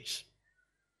advantage.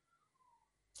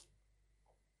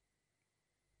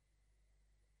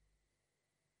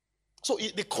 So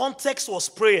the context was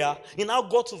prayer. He now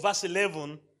got to verse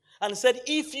 11 and said,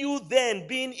 if you then,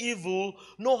 being evil,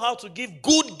 know how to give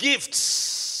good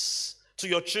gifts to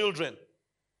your children,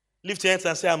 lift your hands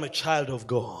and say, I'm a child of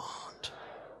God.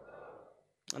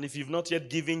 And if you've not yet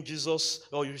given Jesus,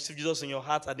 or you receive Jesus in your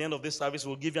heart, at the end of this service,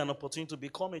 we'll give you an opportunity to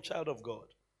become a child of God.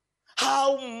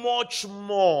 How much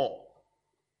more?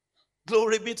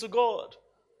 Glory be to God.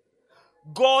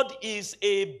 God is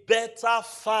a better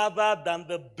father than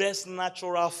the best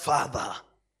natural father.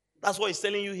 That's what he's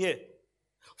telling you here.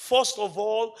 First of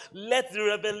all, let the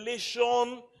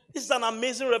revelation, this is an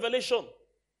amazing revelation.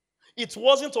 It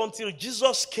wasn't until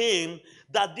Jesus came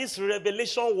that this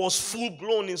revelation was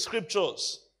full-blown in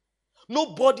scriptures.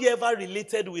 Nobody ever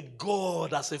related with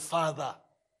God as a father,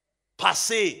 per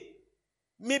se.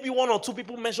 Maybe 1 or 2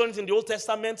 people mentioned it in the Old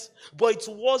Testament, but it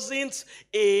wasn't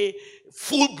a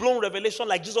full-blown revelation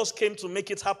like Jesus came to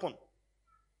make it happen.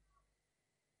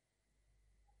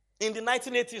 In the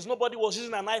 1980s, nobody was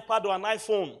using an iPad or an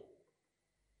iPhone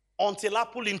until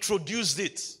Apple introduced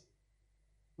it.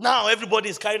 Now everybody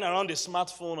is carrying around a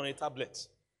smartphone or a tablet.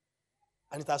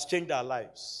 And it has changed our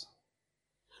lives.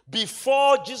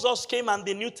 Before Jesus came and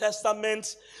the New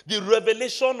Testament, the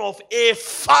revelation of a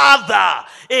father,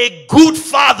 a good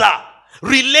father,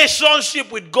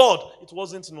 relationship with God, it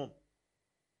wasn't known.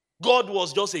 God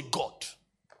was just a God.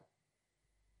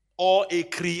 Or a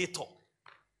creator.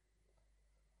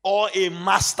 Or a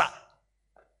master.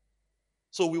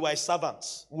 So we were his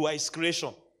servants. We were his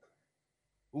creation.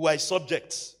 We were his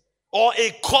subjects. or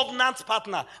a covenant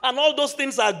partner. And all those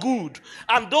things are good.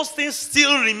 And those things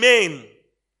still remain.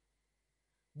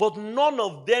 But none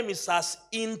of them is as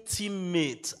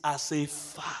intimate as a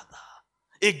father.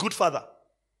 A good father.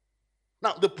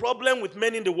 Now, the problem with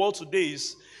many in the world today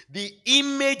is the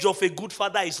image of a good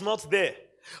father is not there.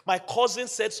 My cousin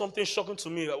said something shocking to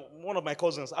me, one of my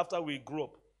cousins, after we grew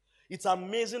up. It's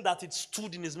amazing that it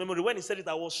stood in his memory. When he said it,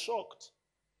 I was shocked.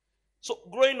 So,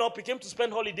 growing up, he came to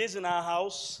spend holidays in our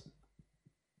house.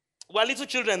 We were little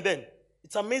children then.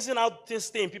 It's amazing how things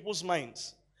stay in people's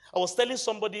minds. I was telling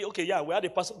somebody, we had a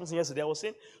pastor meeting yesterday. I was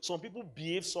saying some people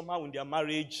behave somehow in their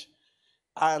marriage,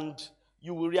 and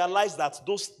you will realize that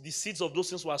the seeds of those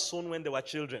things were sown when they were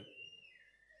children.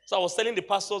 So I was telling the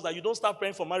pastors that you don't start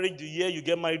praying for marriage the year you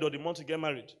get married or the month you get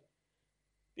married.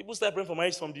 People start praying for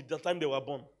marriage from the time they were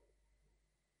born.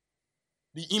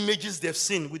 The images they've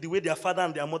seen with the way their father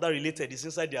and their mother related is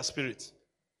inside their spirit.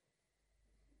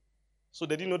 So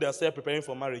they didn't know they are still preparing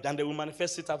for marriage, and they will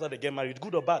manifest it after they get married,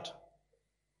 good or bad.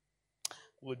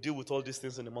 We'll deal with all these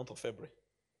things in the month of February.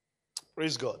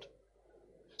 Praise God.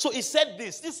 So he said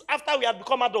this after we had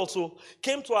become adults, so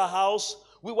came to our house,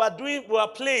 we were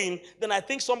playing, then I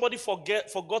think somebody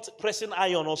forgot pressing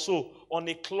iron or so on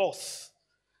a cloth,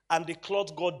 and the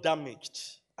cloth got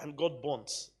damaged and got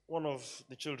burnt, one of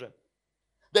the children.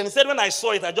 Then he said, when I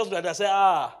saw it, I said,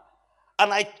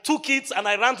 and I took it and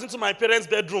I ran into my parents'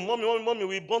 bedroom. Mommy,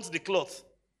 we burnt the cloth.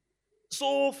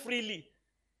 So freely.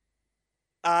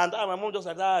 And my mom just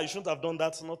said, you shouldn't have done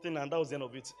that, nothing, and that was the end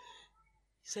of it.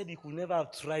 He said he could never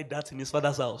have tried that in his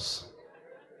father's house.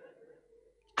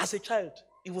 As a child,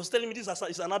 he was telling me this as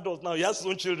he's an adult now. He has his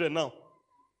own children now.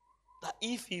 That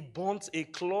if he burnt a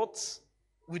cloth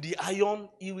with the iron,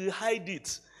 he will hide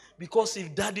it. Because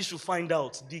if daddy should find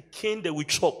out, the cane they will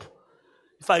chop.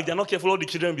 In fact, if they're not careful, all the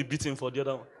children will be beaten for the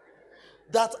other one.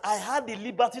 That I had the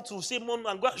liberty to say, Mom,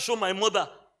 I'm going to show my mother.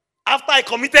 After I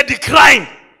committed the crime.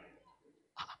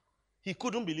 He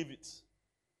couldn't believe it.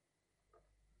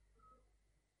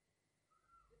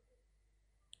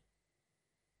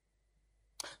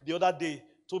 The other day,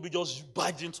 Toby just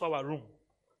barged into our room.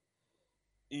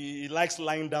 He likes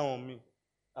lying down on me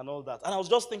and all that. And I was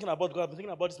just thinking about God. I've been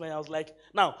thinking about this man. I was like,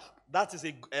 now, that is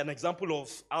an example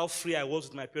of how free I was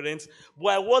with my parents. But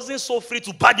I wasn't so free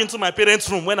to barge into my parents'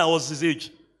 room when I was his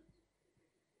age.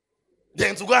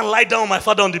 Then to go and lie down on my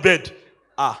father on the bed.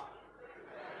 I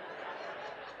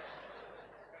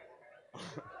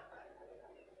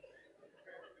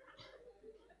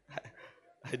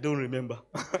don't remember.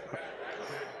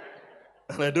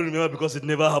 And I don't remember because it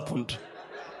never happened.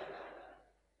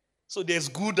 So there's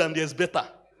good and there's better.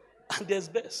 And there's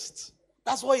best.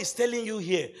 That's what he's telling you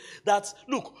here. That,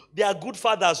 look, they are good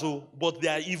fathers, but they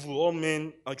are evil. All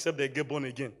men, except they get born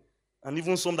again. And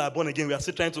even some that are born again, we are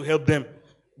still trying to help them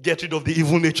get rid of the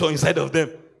evil nature inside of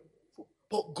them.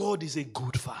 But God is a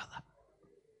good father.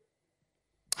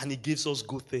 And he gives us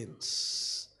good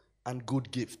things and good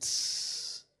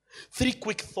gifts. 3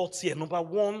 quick thoughts here. Number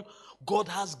 1, God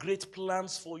has great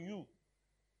plans for you.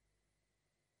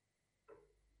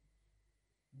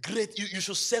 Great. You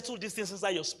should settle these things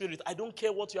inside your spirit. I don't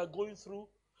care what you are going through.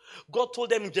 God told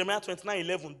them in Jeremiah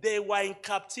 29:11, they were in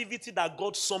captivity that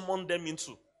God summoned them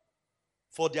into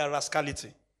for their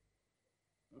rascality.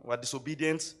 They were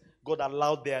disobedient. God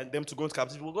allowed them to go into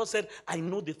captivity. But God said, I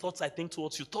know the thoughts I think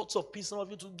towards you, thoughts of peace and of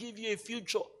you, to give you a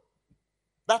future.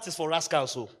 That is for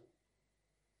rascals. So.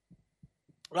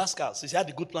 Rascals. He had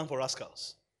a good plan for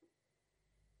rascals.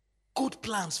 Good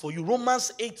plans for you.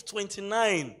 Romans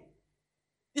 8:29.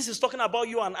 This is talking about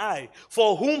you and I.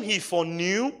 For whom he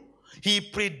foreknew, he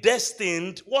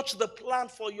predestined. Watch the plan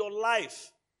for your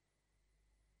life.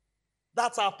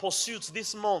 That's our pursuit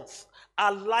this month.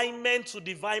 Alignment to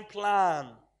divine plan.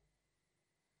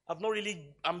 I'm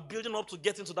building up to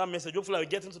get into that message. Hopefully I'll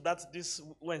get into that this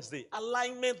Wednesday.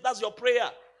 Alignment, that's your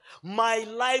prayer. My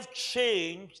life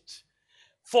changed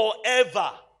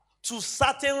forever to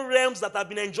certain realms that I've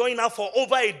been enjoying now for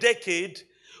over a decade.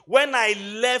 When I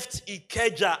left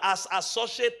Ikeja as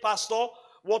associate pastor,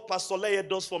 what Pastor Leye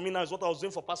does for me now is what I was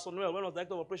doing for Pastor Noel when I was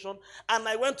director of operation. And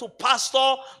I went to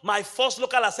pastor my first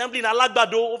local assembly in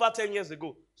Alagbado over 10 years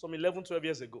ago. Some 11, 12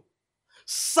 years ago.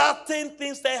 Certain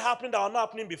things started happening that were not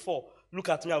happening before. Look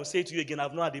at me, I will say it to you again,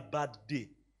 I've not had a bad day.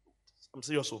 I'm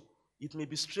serious. So it may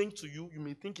be strange to you. You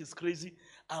may think it's crazy.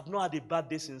 I've not had a bad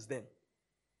day since then.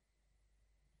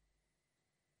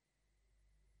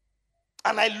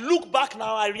 And I look back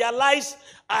now, I realize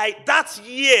that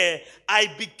year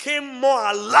I became more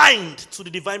aligned to the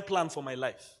divine plan for my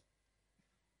life.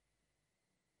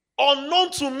 Unknown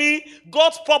to me,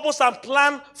 God's purpose and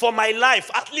plan for my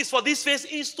life, at least for this phase,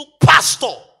 is to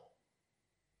pastor.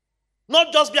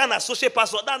 Not just be an associate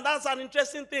pastor. That's an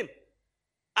interesting thing.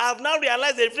 I've now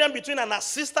realized the difference between an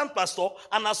assistant pastor,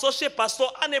 an associate pastor,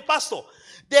 and a pastor.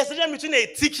 There's a difference between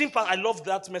a teaching pastor. I love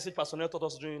that message Pastor Neil taught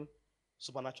us during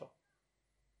Supernatural.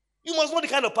 You must know the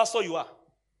kind of pastor you are.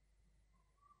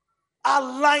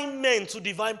 Alignment to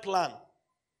divine plan.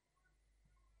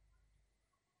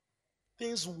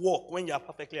 Things work when you are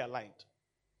perfectly aligned.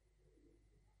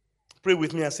 Pray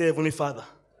with me and say, Heavenly Father,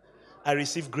 I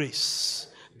receive grace,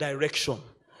 direction,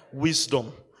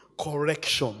 wisdom,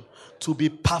 correction to be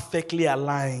perfectly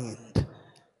aligned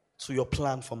to your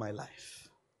plan for my life.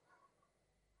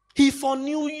 He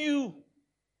foreknew you.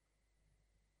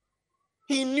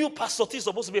 He knew Pastor T is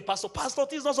supposed to be a pastor. Pastor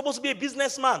T is not supposed to be a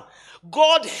businessman.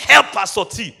 God help Pastor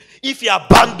T if he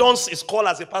abandons his call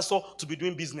as a pastor to be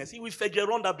doing business. He will figure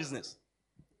around that business.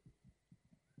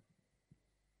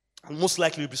 And most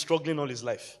likely will be struggling all his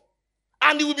life.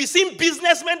 And he will be seeing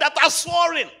businessmen that are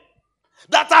soaring,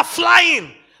 that are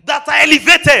flying, that are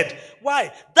elevated.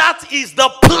 Why? That is the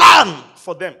plan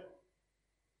for them.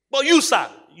 But you, sir,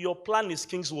 your plan is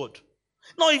Kingsword.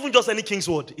 Not even just any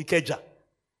Kingsword, Ikeja.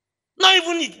 Not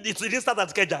even, it didn't start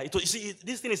at Ikeja. You see,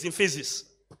 this thing is in phases.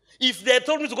 If they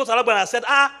told me to go to Alagba and I said,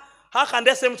 how can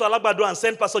they send me to Alagba and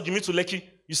send Pastor Jimmy to Lekki?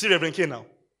 You see Reverend K now.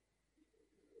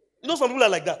 You know some people are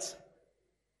like that.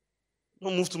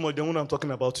 Don't move too much, then when I'm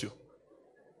talking about you.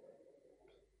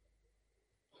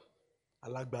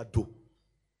 Alagbado.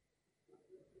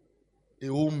 They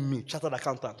owe me, chartered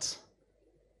accountant.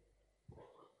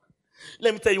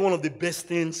 Let me tell you one of the best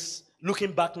things,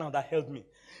 looking back now, that helped me.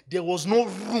 There was no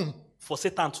room for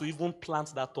Satan to even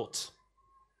plant that thought.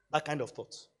 That kind of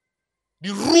thought.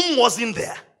 The room wasn't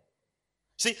there.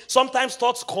 See, sometimes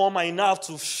thoughts come and you now have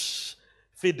to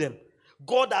feed them.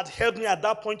 God had helped me at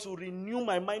that point to renew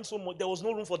my mind so much. There was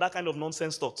no room for that kind of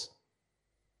nonsense thought.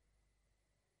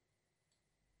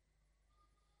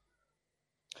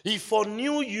 He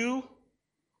foreknew you.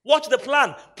 Watch the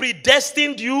plan.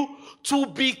 Predestined you to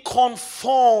be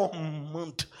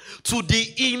conformed to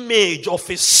the image of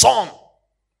his son.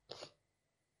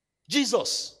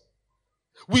 Jesus.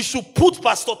 We should put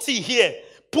Pastor T here.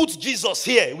 Put Jesus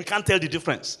here. We can't tell the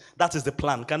difference. That is the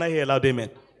plan. Can I hear a loud amen?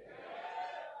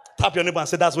 Tap your neighbor and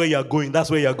say, that's where you are going. That's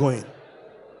where you are going.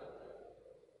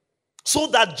 So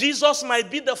that Jesus might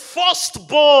be the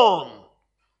firstborn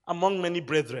among many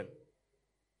brethren.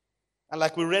 And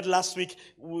like we read last week,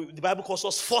 the Bible calls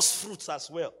us first fruits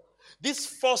as well. This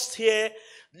first here,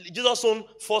 Jesus' own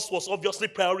first was obviously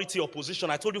priority or position.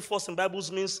 I told you first in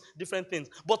Bibles means different things.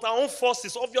 But our own first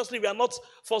is obviously we are not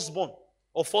firstborn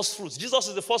or first fruits. Jesus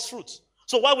is the first fruit.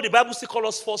 So why would the Bible still call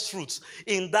us first fruits?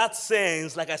 In that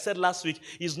sense, like I said last week,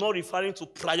 it's not referring to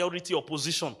priority or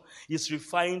position. It's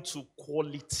referring to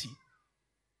quality.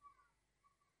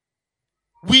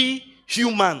 We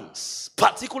humans,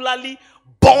 particularly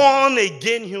born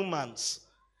again humans,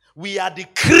 we are the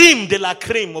cream de la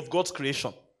creme of God's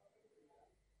creation.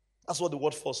 That's what the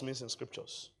word first means in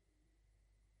scriptures.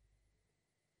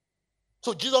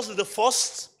 So Jesus is the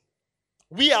first.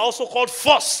 We are also called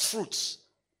first fruits.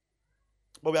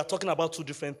 But we are talking about two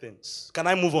different things. Can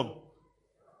I move on?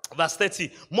 Verse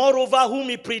 30. Moreover, whom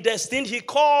he predestined, he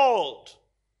called.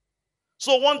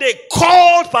 So one day,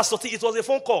 called Pastor T. It was a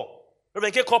phone call.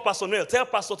 Reverend K called Pastor Noel. Tell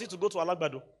Pastor T to go to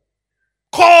Alagbado.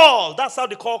 Call. That's how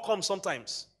the call comes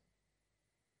sometimes.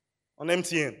 On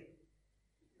MTN.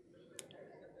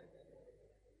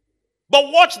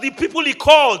 But watch the people he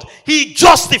called. He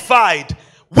justified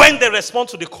when they respond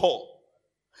to the call.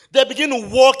 They begin to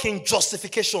walk in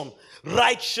justification,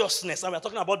 righteousness. And we're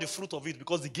talking about the fruit of it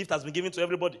because the gift has been given to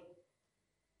everybody.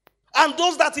 And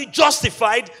those that he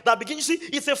justified, that begin, you see,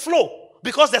 it's a flow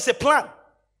because there's a plan.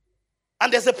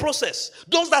 And there's a process.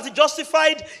 Those that he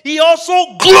justified, he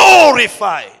also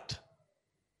glorified.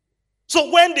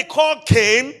 So when the call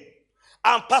came,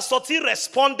 and Pastor T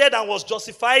responded and was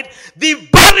justified, the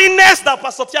barrenness that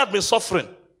Pastor T had been suffering,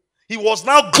 he was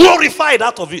now glorified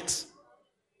out of it.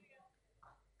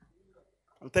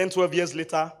 And 10, 12 years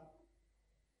later,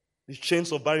 the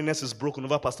chains of barrenness is broken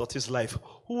over Pastor T's life.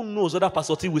 Who knows whether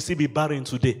Pastor T will still be barren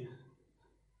today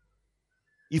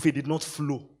if he did not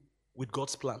flow with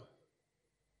God's plan?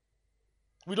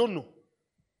 We don't know.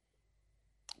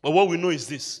 But what we know is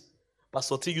this.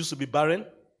 Pastor T used to be barren.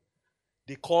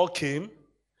 The call came.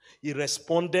 He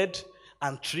responded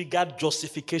and triggered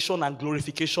justification and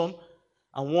glorification.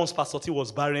 And once Pastor T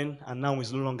was barren, and now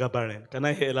he's no longer barren. Can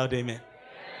I hear a loud amen?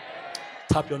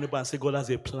 Tap your neighbor and say, God has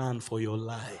a plan for your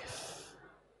life.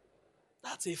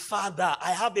 That's a father.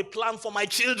 I have a plan for my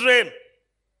children.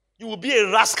 You will be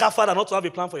a rascal father not to have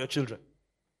a plan for your children.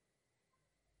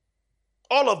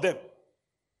 All of them.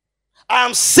 I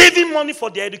am saving money for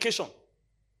their education.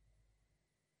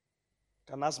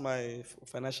 You can ask my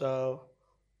financial.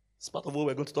 It's part of what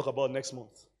we're going to talk about next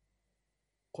month.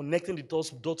 Connecting the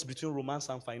dots between romance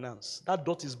and finance. That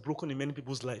dot is broken in many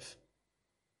people's life.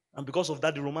 And because of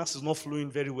that, the romance is not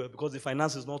flowing very well because the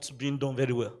finance is not being done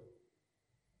very well.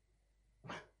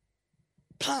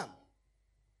 Plan.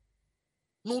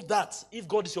 Know that if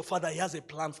God is your father, he has a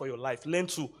plan for your life. Learn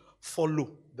to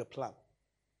follow the plan.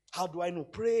 How do I know?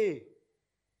 Pray.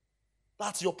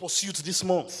 That's your pursuit this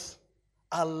month.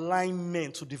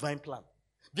 Alignment to divine plan.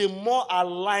 The more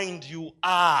aligned you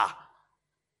are,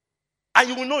 and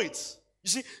you will know it. You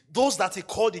see, those that he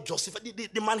called the justified,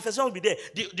 the manifestation will be there.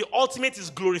 The ultimate is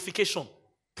glorification,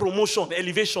 promotion,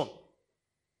 elevation.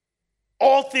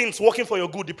 All things working for your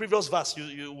good. The previous verse,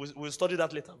 we'll study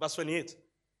that later. Verse 28.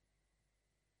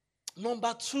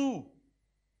 Number 2,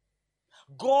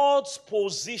 God's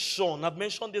position. I've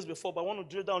mentioned this before, but I want to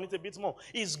drill down on it a bit more.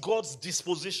 Is God's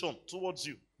disposition towards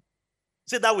you.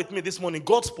 Say that with me this morning.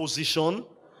 God's position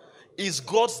is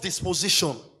God's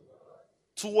disposition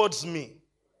towards me.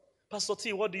 Pastor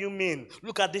T, what do you mean?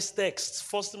 Look at this text,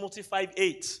 1 Timothy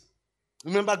 5:8.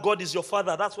 Remember, God is your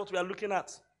father. That's what we are looking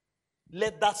at.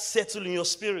 Let that settle in your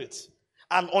spirit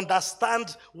and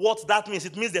understand what that means.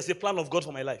 It means there's a plan of God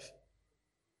for my life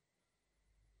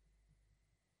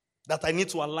that I need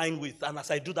to align with. And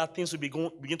as I do that, things will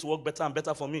begin to work better and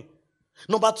better for me.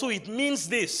 Number 2, it means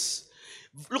this.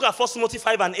 Look at 1 Timothy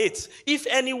 5:8. If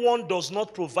anyone does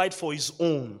not provide for his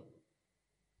own,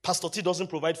 Pastor T doesn't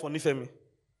provide for Nifemi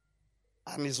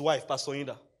and his wife, Pastor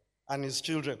Inda, and his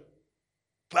children.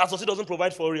 Pastor T doesn't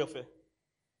provide for Oriofe.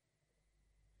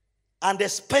 And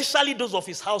especially those of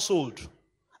his household.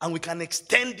 And we can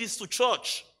extend this to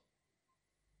church.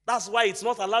 That's why it's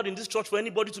not allowed in this church for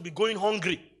anybody to be going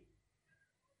hungry.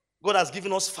 God has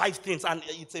given us 5 things, and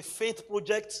it's a faith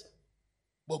project.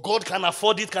 But God can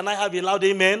afford it. Can I have a loud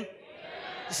amen? Amen.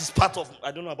 This is part of,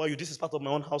 I don't know about you, this is part of my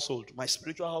own household, my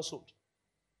spiritual household.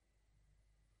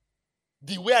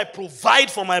 The way I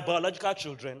provide for my biological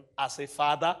children as a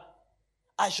father,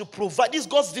 I should provide. This is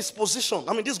God's disposition.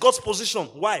 This is God's position.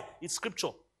 Why? It's scripture.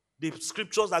 The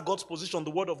scriptures are God's position, the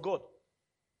word of God.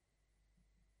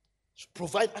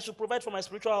 I should provide for my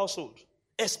spiritual household.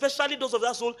 Especially those of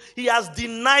that soul. He has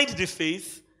denied the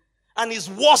faith and is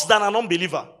worse than an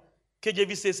unbeliever.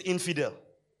 KJV says infidel.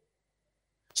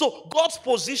 So God's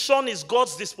position is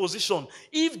God's disposition.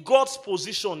 If God's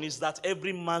position is that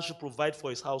every man should provide for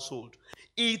his household,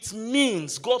 it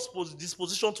means God's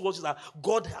disposition towards you that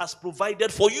God has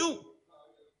provided for you.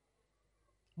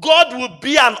 God will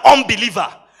be an unbeliever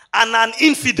and an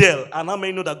infidel. And how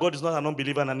many know that God is not an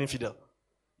unbeliever and an infidel?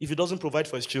 If he doesn't provide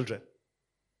for his children.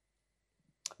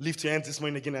 Lift your hands this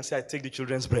morning again and say, I take the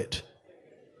children's bread.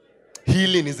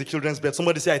 Healing is the children's bread.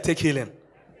 Somebody say, I take healing.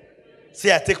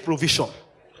 Say, I take provision.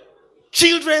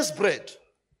 Children's bread.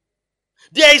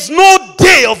 There is no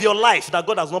day of your life that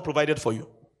God has not provided for you.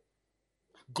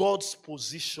 God's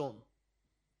position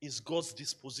is God's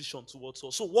disposition towards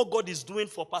us. So what God is doing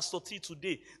for Pastor T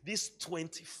today, this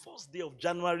 21st day of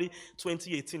January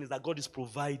 2018, is that God is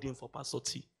providing for Pastor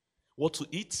T what to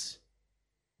eat,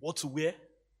 what to wear,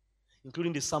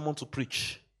 including the sermon to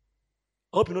preach.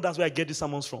 I hope you know that's where I get these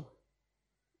sermons from.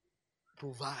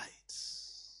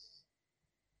 Provides.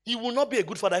 He will not be a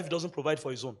good father if he doesn't provide for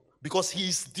his own. Because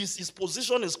his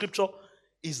position in scripture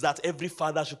is that every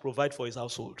father should provide for his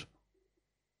household.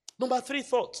 Number 3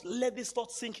 thought. Let this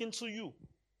thought sink into you.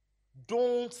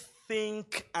 Don't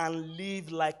think and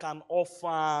live like an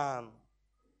orphan.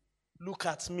 Look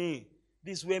at me.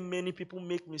 This is where many people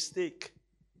make mistake.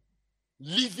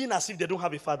 Living as if they don't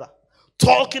have a father.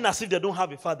 Talking as if they don't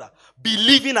have a father.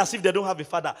 Believing as if they don't have a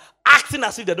father. Acting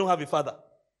as if they don't have a father.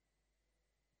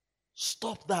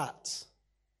 Stop that.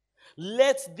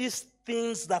 Let these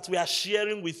things that we are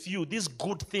sharing with you, these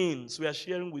good things we are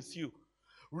sharing with you,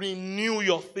 renew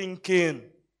your thinking.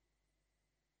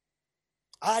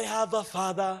 I have a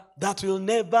father that will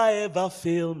never ever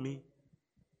fail me.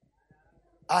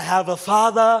 I have a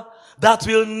father that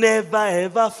will never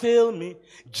ever fail me.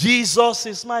 Jesus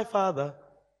is my father.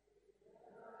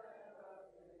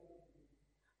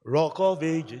 Rock of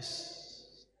ages.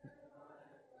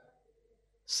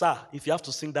 Sir, if you have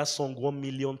to sing that song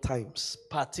 1,000,000 times,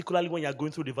 particularly when you are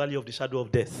going through the valley of the shadow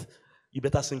of death, you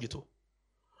better sing it all.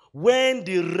 When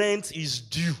the rent is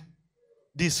due,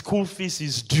 the school fees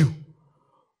is due,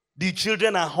 the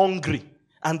children are hungry,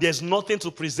 and there's nothing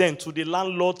to present to the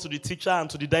landlord, to the teacher, and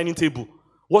to the dining table,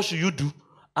 what should you do?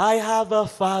 I have a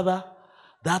father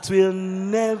that will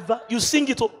never... You sing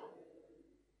it all.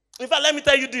 In fact, let me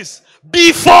tell you this.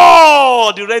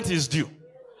 Before the rent is due,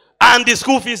 And the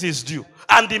school fees is due.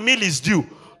 And the meal is due.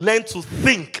 Learn to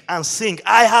think and sing.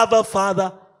 I have a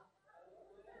Father.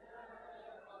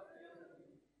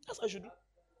 That's what you should do.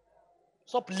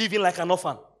 Stop living like an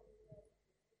orphan.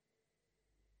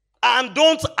 And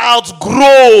don't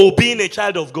outgrow being a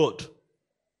child of God.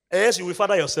 Else you will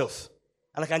father yourself.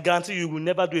 And I can guarantee you will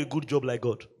never do a good job like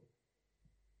God.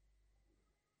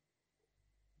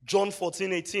 John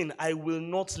 14:18, I will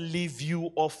not leave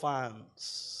you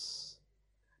orphans.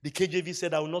 The KJV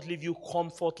said, I will not leave you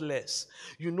comfortless.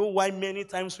 You know why many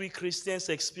times we Christians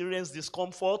experience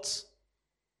discomfort?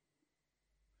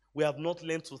 We have not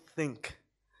learned to think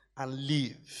and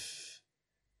live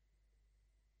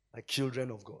like children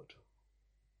of God.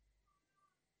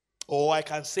 Or I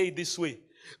can say it this way.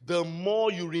 The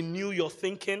more you renew your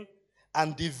thinking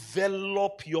and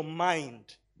develop your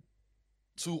mind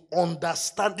to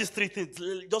understand these three things,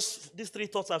 just these three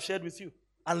thoughts I've shared with you,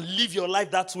 and live your life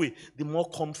that way, the more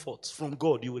comfort from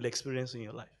God you will experience in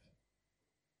your life.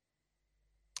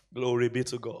 Glory be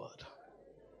to God.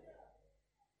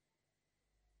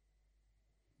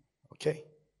 Okay?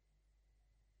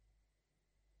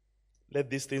 Let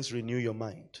these things renew your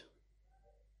mind.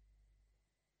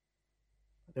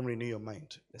 Let them renew your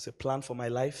mind. There's a plan for my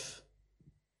life.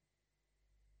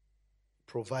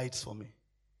 Provides for me.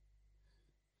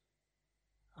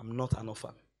 I'm not an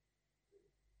orphan.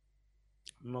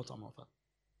 I'm not an orphan.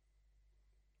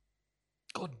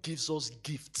 God gives us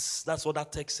gifts. That's what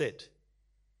that text said.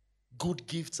 Good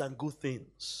gifts and good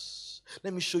things.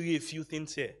 Let me show you a few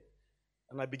things here.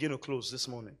 And I begin to close this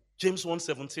morning. James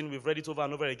 1:17, we've read it over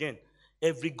and over again.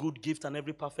 Every good gift and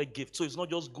every perfect gift. So it's not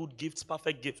just good gifts,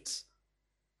 perfect gifts.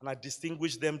 And I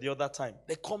distinguished them the other time.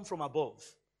 They come from above.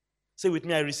 Say with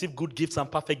me, I receive good gifts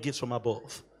and perfect gifts from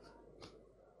above.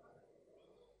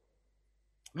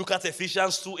 Look at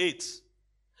Ephesians 2:8.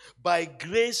 By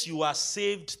grace you are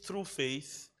saved through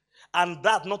faith, and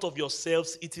that not of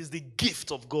yourselves, it is the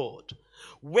gift of God.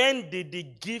 When did the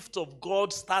gift of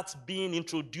God start being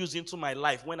introduced into my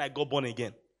life? When I got born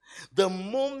again. The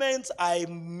moment I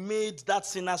made that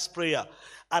sinner's prayer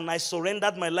and I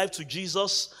surrendered my life to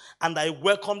Jesus and I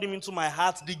welcomed him into my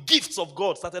heart, the gifts of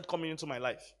God started coming into my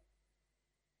life.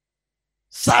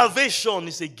 Salvation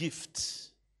is a gift.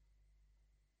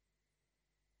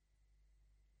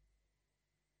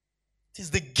 It is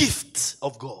the gift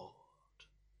of God.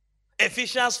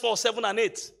 Ephesians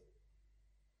 4:7-8.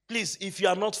 Please, if you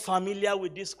are not familiar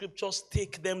with these scriptures,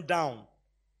 take them down.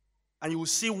 And you will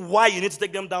see why you need to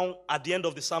take them down at the end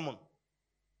of the sermon.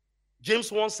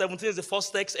 James 1:17 is the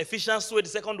first text. Ephesians 2 is the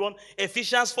second one.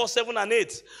 Ephesians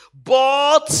 4:7-8.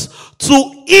 But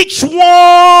to each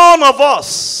one of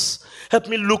us. Help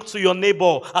me look to your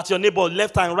neighbor. At your neighbor,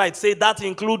 left and right. Say, that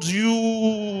includes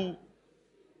you.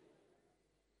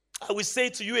 I will say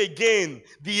to you again,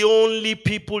 the only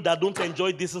people that don't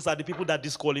enjoy this are the people that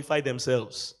disqualify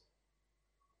themselves.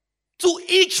 To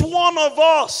each one of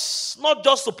us, not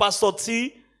just to Pastor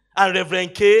T and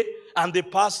Reverend K and the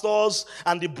pastors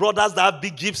and the brothers that have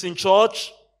big gifts in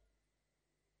church.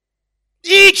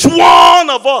 Each one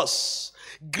of us,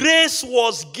 grace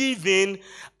was given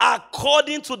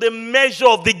according to the measure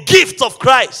of the gift of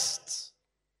Christ.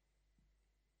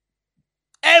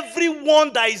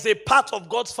 Everyone that is a part of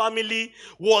God's family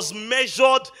was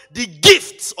measured the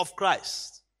gifts of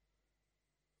Christ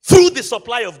through the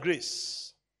supply of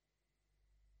grace.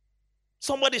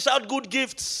 Somebody shout good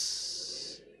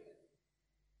gifts.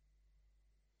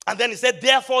 And then he said,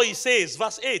 therefore he says,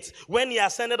 verse 8, when he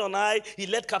ascended on high, he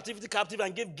led captivity captive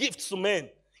and gave gifts to men.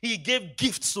 He gave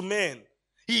gifts to men.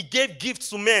 He gave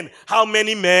gifts to men. How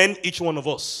many men? Each one of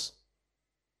us.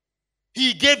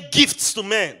 He gave gifts to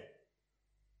men.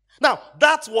 Now,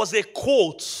 that was a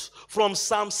quote from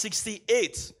Psalm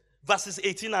 68, verses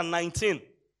 18 and 19.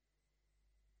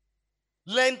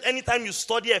 Learn anytime you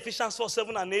study Ephesians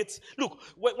 4:7-8. Look,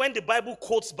 when the Bible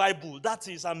quotes Bible, that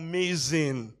is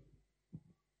amazing.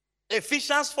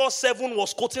 Ephesians 4:7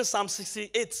 was quoting Psalm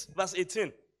 68, verse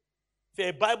 18. If you're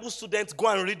a Bible student, go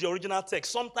and read the original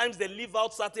text. Sometimes they leave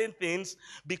out certain things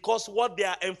because what they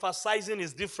are emphasizing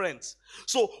is different.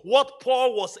 So what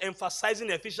Paul was emphasizing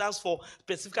in Ephesians 4,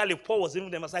 specifically Paul was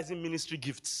even emphasizing ministry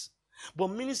gifts. But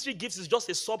ministry gifts is just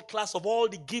a subclass of all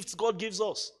the gifts God gives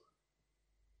us.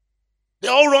 They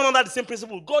all run under the same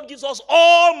principle. God gives us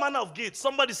all manner of gifts.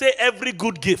 Somebody say every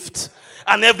good gift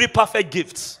and every perfect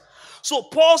gift. So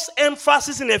Paul's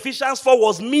emphasis in Ephesians 4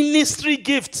 was ministry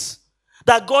gifts.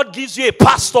 That God gives you a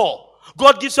pastor.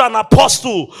 God gives you an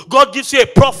apostle. God gives you a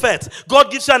prophet.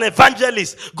 God gives you an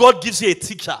evangelist. God gives you a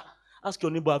teacher. Ask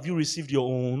your neighbor, have you received your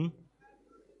own?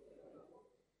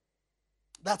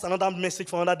 That's another message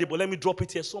for another day, but let me drop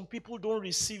it here. Some people don't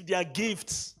receive their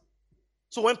gifts.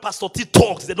 So when Pastor T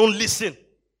talks, they don't listen.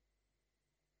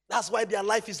 That's why their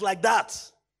life is like that.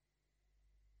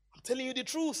 I'm telling you the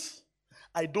truth.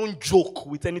 I don't joke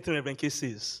with anything Reverend K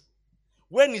says.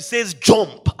 When he says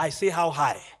jump, I say how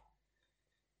high.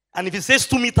 And if he says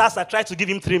 2 meters, I try to give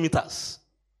him 3 meters.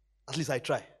 At least I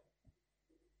try.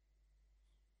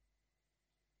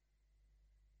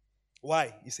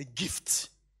 Why? It's a gift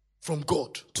from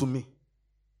God to me.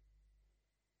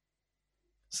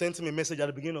 Sent him a message at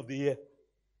the beginning of the year,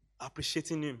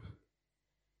 appreciating him.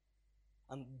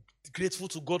 And grateful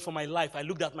to God for my life. I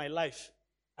looked at my life.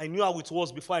 I knew how it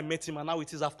was before I met him and how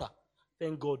it is after.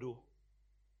 Thank God, oh.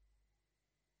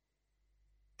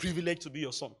 Privileged to be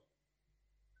your son.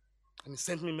 And he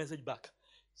sent me a message back.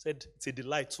 Said, it's a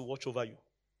delight to watch over you.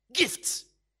 Gifts.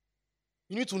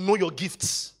 You need to know your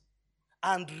gifts.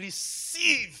 And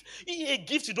receive. A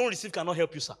gift you don't receive cannot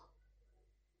help you, sir.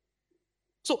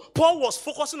 So Paul was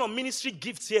focusing on ministry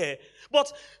gifts here.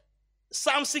 But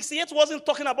Psalm 68 wasn't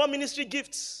talking about ministry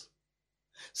gifts.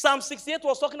 Psalm 68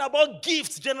 was talking about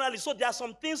gifts generally. So there are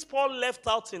some things Paul left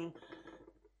out in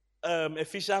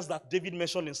Ephesians that David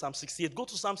mentioned in Psalm 68. Go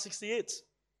to Psalm 68.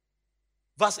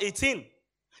 Verse 18.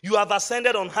 You have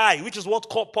ascended on high, which is what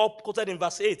Paul quoted in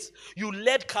verse 8. You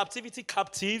led captivity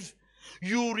captive.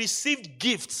 You received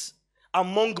gifts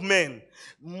among men.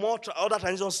 More other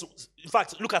translations. In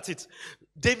fact, look at it.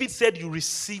 David said you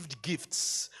received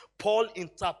gifts. Paul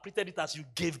interpreted it as you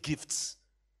gave gifts.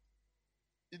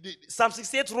 Psalm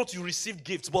 68 wrote you received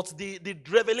gifts, but the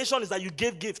revelation is that you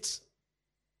gave gifts.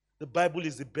 The Bible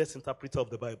is the best interpreter of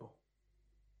the Bible.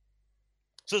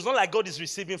 So it's not like God is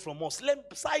receiving from us.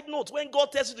 Side note, when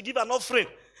God tells you to give an offering,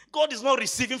 God is not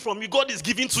receiving from you. God is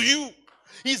giving to you.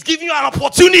 He's giving you an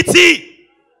opportunity.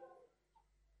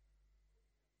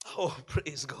 Oh,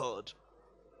 praise God.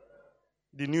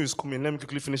 The news is coming. Let me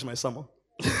quickly finish my sermon.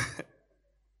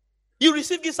 You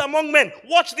receive gifts among men.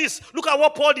 Watch this. Look at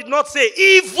what Paul did not say.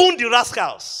 Even the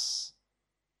rascals.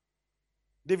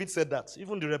 David said that.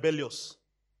 Even the rebellious.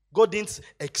 God didn't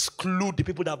exclude the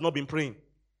people that have not been praying.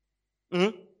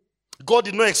 God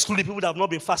did not exclude the people that have not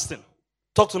been fasting.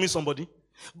 Talk to me, somebody.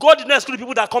 God did not exclude the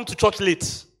people that come to church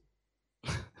late.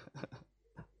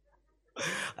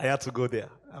 I had to go there.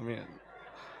 I mean,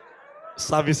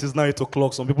 service is now 8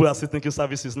 o'clock. Some people are still thinking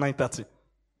service is 9:30.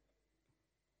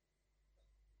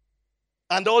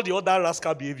 And all the other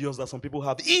rascal behaviors that some people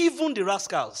have. Even the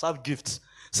rascals have gifts.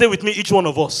 Say with me, each one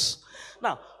of us.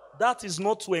 Now, that is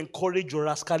not to encourage your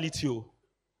rascality.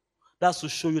 That's to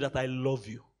show you that I love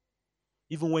you.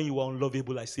 Even when you were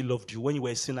unlovable, I still loved you. When you were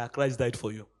a sinner, Christ died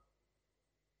for you.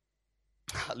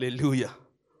 Hallelujah.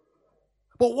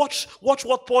 But watch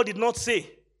what Paul did not say.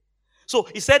 So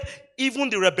he said, even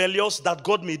the rebellious, that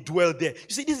God may dwell there. You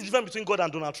see, this is the difference between God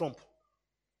and Donald Trump.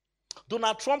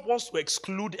 Donald Trump wants to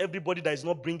exclude everybody that is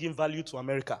not bringing value to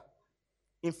America.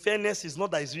 In fairness, it's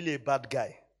not that he's really a bad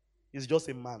guy. He's just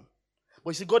a man.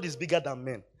 But you see, God is bigger than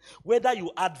men. Whether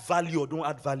you add value or don't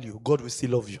add value, God will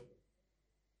still love you.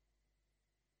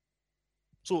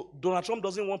 So Donald Trump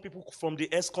doesn't want people from the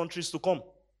S countries to come.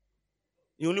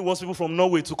 He only wants people from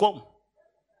Norway to come.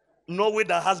 Norway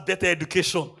that has better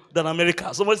education than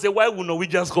America. Someone said, why will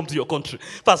Norwegians come to your country?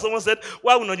 But someone said,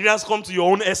 why will Nigerians come to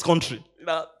your own S country?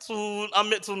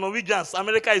 To Norwegians,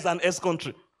 America is an S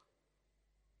country.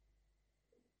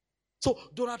 So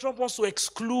Donald Trump wants to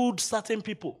exclude certain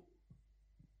people.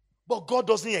 But God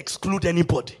doesn't exclude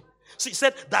anybody. So he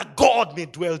said that God may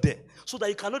dwell there. So that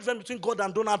you cannot difference between God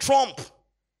and Donald Trump.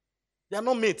 They are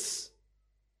not mates.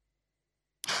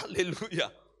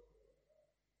 Hallelujah.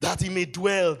 That he may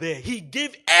dwell there. He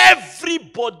gave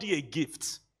everybody a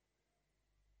gift.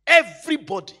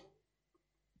 Everybody.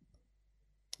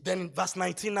 Then verse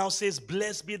 19 now says,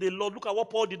 blessed be the Lord. Look at what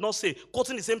Paul did not say.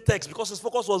 Quoting the same text because his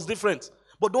focus was different.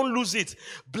 But don't lose it.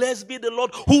 Blessed be the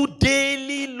Lord who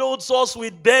daily loads us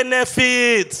with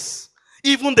benefits.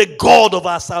 Even the God of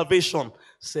our salvation.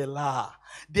 Selah.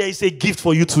 There is a gift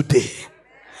for you today.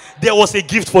 There was a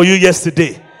gift for you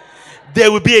yesterday.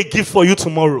 There will be a gift for you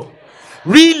tomorrow.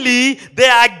 Really,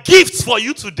 there are gifts for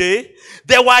you today.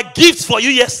 There were gifts for you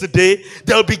yesterday.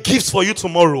 There will be gifts for you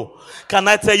tomorrow. Can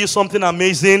I tell you something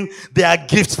amazing? There are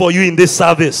gifts for you in this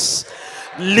service.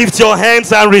 Lift your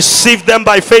hands and receive them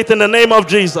by faith in the name of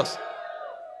Jesus.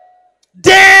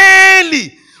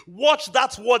 Daily. Watch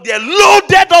that word. They are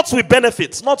loaded up with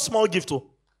benefits. Not small gift.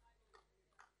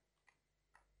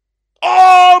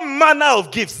 All manner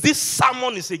of gifts. This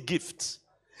sermon is a gift.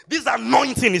 This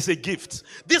anointing is a gift.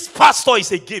 This pastor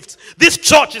is a gift. This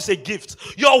church is a gift.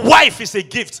 Your wife is a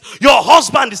gift. Your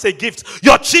husband is a gift.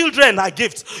 Your children are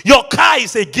gifts. Your car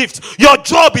is a gift. Your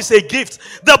job is a gift.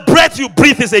 The breath you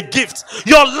breathe is a gift.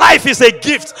 Your life is a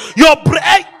gift. Your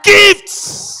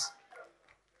gifts.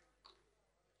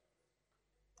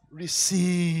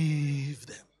 Receive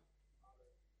them.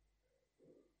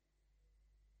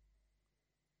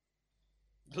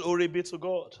 Glory be to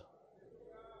God.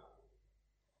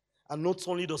 And not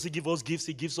only does he give us gifts,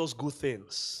 he gives us good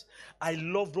things. I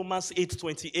love Romans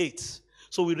 8:28.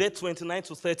 So we read 29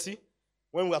 to 30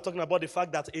 when we are talking about the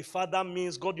fact that a father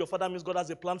means God, your father means God has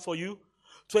a plan for you.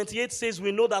 28 says,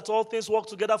 we know that all things work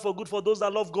together for good for those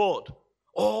that love God.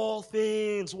 All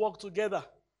things work together.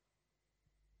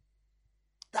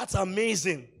 That's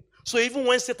amazing. So even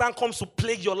when Satan comes to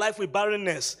plague your life with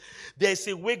barrenness, there is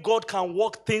a way God can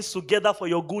work things together for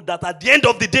your good that at the end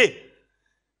of the day,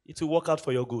 it will work out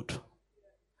for your good.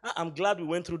 I'm glad we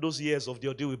went through those years of the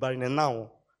ordeal with barrenness. Now,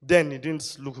 then it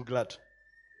didn't look glad.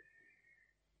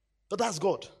 But that's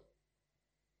God.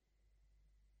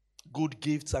 Good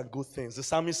gifts and good things. The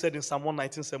psalmist said in Psalm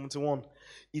 119:71,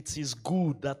 it is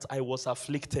good that I was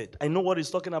afflicted. I know what he's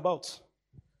talking about.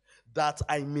 That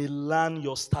I may learn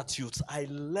your statutes. I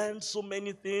learned so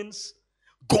many things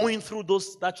going through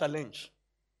that challenge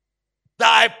that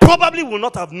I probably would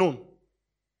not have known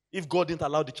if God didn't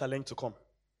allow the challenge to come.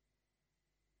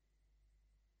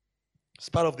 It's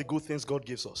part of the good things God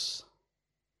gives us.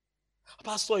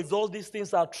 Pastor, if all these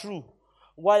things are true,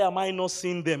 why am I not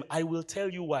seeing them? I will tell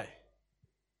you why.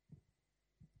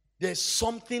 There's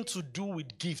something to do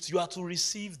with gifts. You are to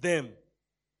receive them.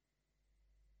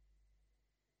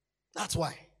 That's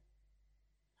why.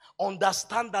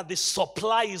 Understand that the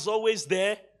supply is always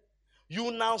there.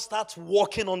 You now start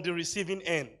working on the receiving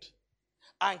end.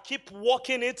 And keep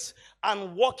working it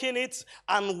and working it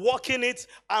and working it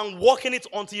and working it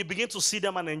until you begin to see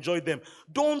them and enjoy them.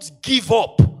 Don't give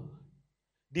up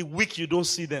the week you don't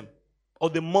see them, or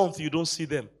the month you don't see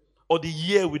them, or the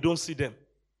year we don't see them,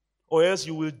 or else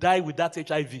you will die with that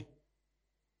HIV.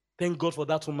 Thank God for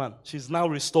that woman. She's now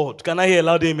restored. Can I hear a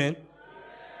loud amen?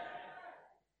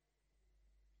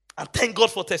 And thank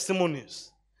God for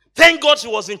testimonies. Thank God she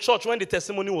was in church when the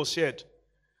testimony was shared.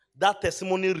 That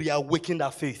testimony reawakened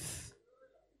our faith.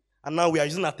 And now we are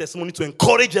using that testimony to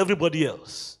encourage everybody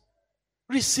else.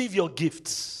 Receive your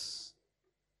gifts.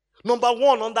 Number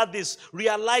one, under this,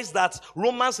 realize that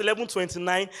Romans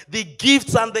 11:29, the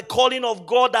gifts and the calling of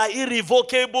God are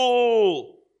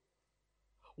irrevocable.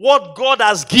 What God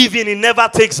has given, He never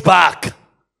takes back.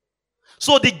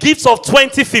 So the gifts of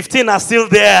 2015 are still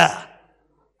there.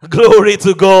 Glory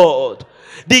to God.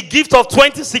 The gift of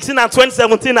 2016 and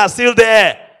 2017 are still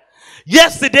there.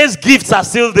 Yesterday's gifts are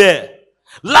still there.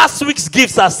 Last week's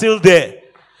gifts are still there.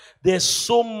 There's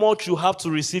so much you have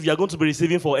to receive. You're going to be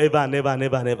receiving forever and ever and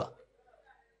ever and ever.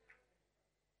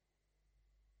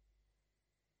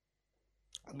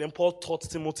 And then Paul taught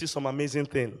Timothy some amazing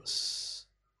things.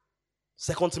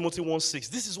 2 Timothy 1:6.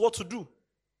 This is what to do.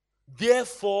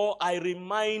 Therefore, I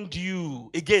remind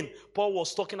you. Again, Paul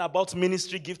was talking about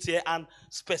ministry gifts here, and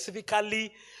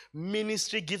specifically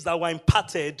ministry gifts that were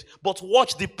imparted. But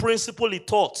watch the principle he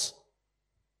taught.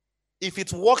 If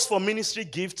it works for ministry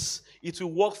gifts, it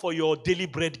will work for your daily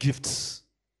bread gifts.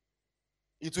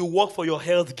 It will work for your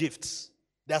health gifts.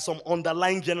 There are some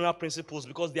underlying general principles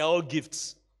because they are all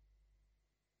gifts.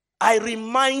 I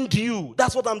remind you.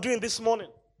 That's what I'm doing this morning.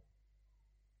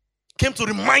 Came to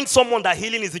remind someone that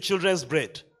healing is the children's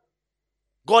bread.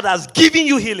 God has given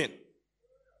you healing.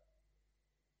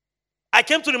 I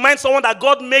came to remind someone that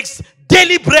God makes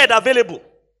daily bread available.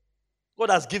 God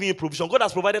has given you provision. God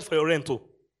has provided for your rental.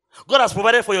 God has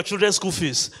provided for your children's school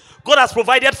fees. God has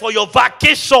provided for your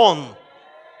vacation,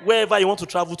 wherever you want to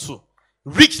travel to.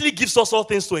 Richly gives us all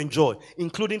things to enjoy,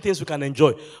 including things we can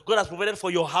enjoy. God has provided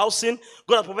for your housing.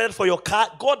 God has provided for your car.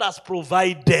 God has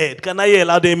provided. Can I hear a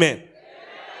loud amen?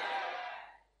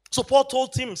 So Paul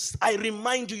told him, I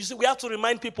remind you. You see, we have to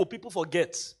remind people. People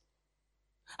forget.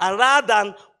 And rather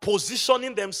than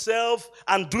positioning themselves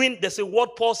and doing, there's a word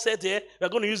Paul said here, we're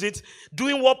going to use it,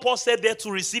 doing what Paul said there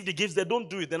to receive the gifts, they don't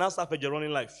do it. They now start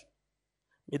fedgeroning life.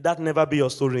 May that never be your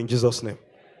story in Jesus' name.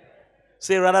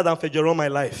 Say, rather than fedgeron my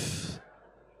life,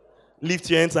 lift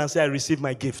your hands and say, I receive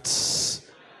my gifts.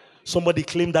 Somebody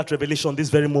claim that revelation this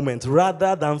very moment.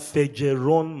 Rather than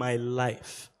fedgeron my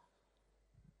life.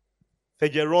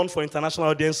 Fedgeron for international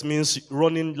audience means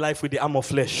running life with the arm of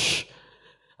flesh.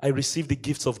 I receive the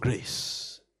gifts of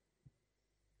grace.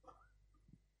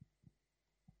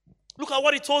 Look at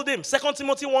what he told him. 2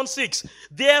 Timothy 1:6.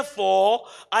 Therefore,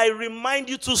 I remind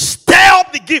you to stir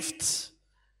up the gift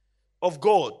of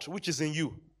God, which is in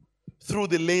you, through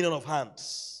the laying on of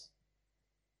hands.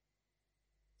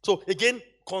 So again,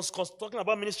 talking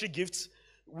about ministry gifts,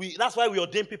 that's why we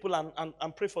ordain people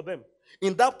and pray for them.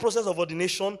 In that process of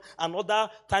ordination and other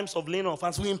times of laying on of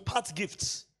hands, we impart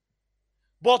gifts.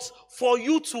 But for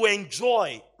you to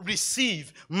enjoy,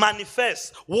 receive,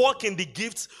 manifest, walk in the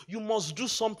gifts, you must do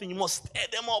something. You must stir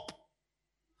them up.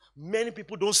 Many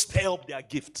people don't stir up their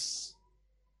gifts.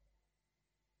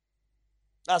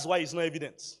 That's why it's not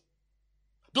evident.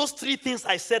 Those three things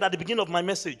I said at the beginning of my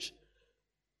message.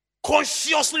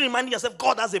 Consciously reminding yourself,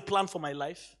 God has a plan for my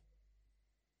life.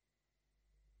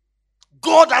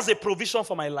 God has a provision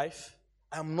for my life.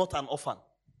 I am not an orphan.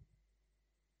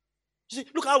 You see,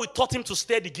 look how we taught him to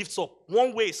stir the gifts up.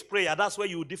 One way is prayer. That's where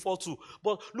you would default to.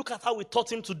 But look at how we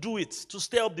taught him to do it, to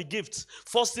stir up the gifts.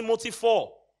 1 Timothy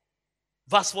 4,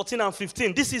 verse 14 and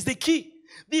 15. This is the key.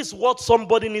 This is what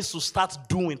somebody needs to start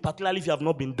doing, particularly if you have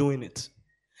not been doing it.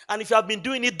 And if you have been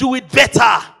doing it, do it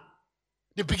better.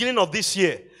 The beginning of this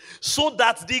year. So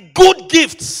that the good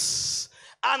gifts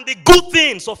and the good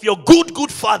things of your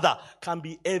good Father can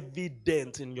be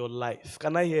evident in your life.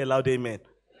 Can I hear a loud amen?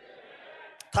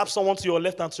 Tap someone to your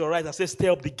left and to your right and say,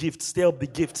 stir up the gift, stir up the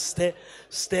gift, stir.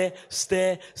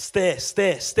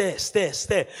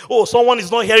 Oh, someone is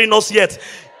not hearing us yet.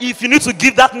 If you need to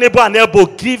give that neighbor an elbow,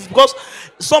 give, because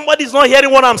somebody is not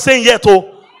hearing what I'm saying yet.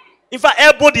 Oh, if I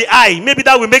elbow the eye, maybe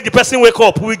that will make the person wake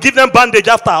up. We give them bandage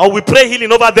after, or we pray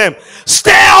healing over them.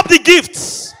 Stir up the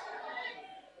gifts.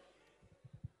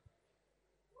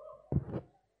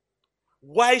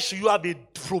 Why should you have a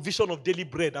provision of daily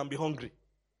bread and be hungry?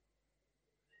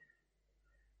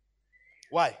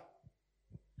 Why?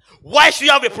 Why should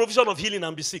you have a provision of healing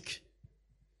and be sick?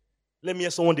 Let me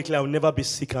hear someone declare, I will never be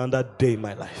sick another day in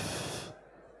my life.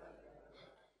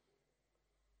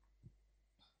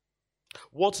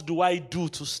 What do I do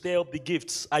to stir up the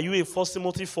gifts? Are you in 1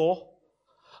 Timothy 4?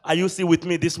 Are you still with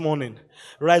me this morning?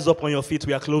 Rise up on your feet.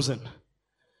 We are closing.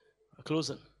 We're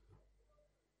closing.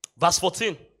 Verse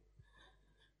 14.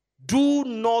 Do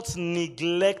not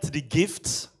neglect the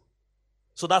gifts.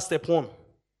 So that's step 1.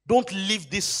 Don't leave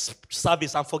this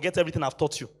service and forget everything I've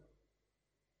taught you.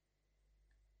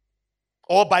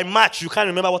 Or by March, you can't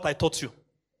remember what I taught you.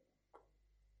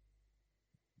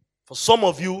 For some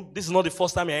of you, this is not the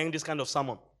first time you're hearing this kind of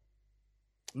sermon.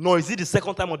 Nor is it the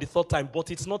second time or the third time, but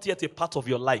it's not yet a part of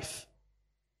your life.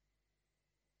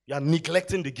 You are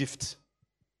neglecting the gift.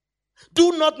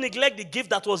 Do not neglect the gift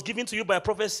that was given to you by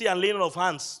prophecy and laying on of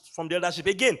hands from the eldership.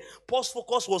 Again, Paul's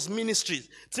focus was ministry.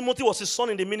 Timothy was his son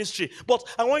in the ministry. But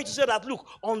I want you to say that, look,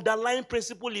 underlying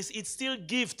principle is it's still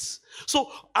gifts.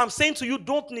 So I'm saying to you,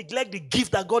 don't neglect the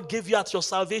gift that God gave you at your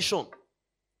salvation.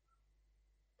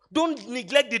 Don't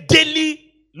neglect the daily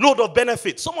load of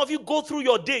benefit. Some of you go through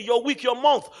your day, your week, your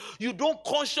month. You don't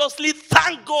consciously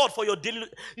thank God for your daily.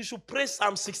 You should pray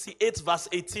Psalm 68 verse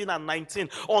 18 and 19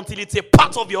 until it's a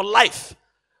part of your life.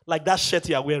 Like that shirt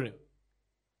you are wearing.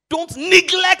 Don't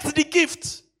neglect the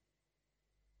gift.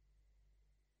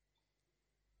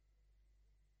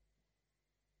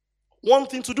 One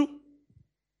thing to do.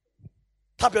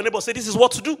 Tap your neighbor, say this is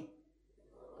what to do.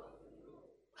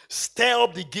 Stir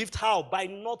up the gift. How? By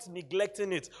not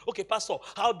neglecting it. Okay, Pastor,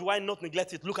 how do I not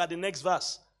neglect it? Look at the next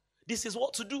verse. This is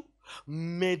what to do.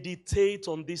 Meditate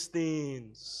on these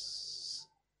things.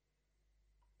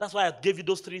 That's why I gave you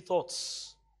those 3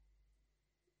 thoughts.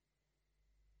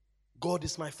 God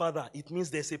is my Father. It means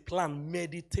there's a plan.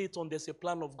 Meditate on there's a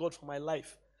plan of God for my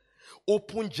life.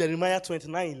 Open Jeremiah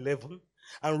 29:11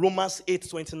 and Romans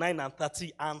 8:29 and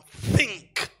 30 and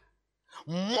think.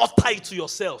 Mutter it to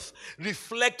yourself.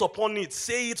 Reflect upon it.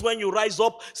 Say it when you rise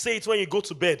up. Say it when you go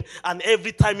to bed. And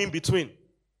every time in between.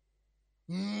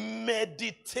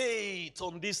 Meditate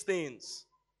on these things.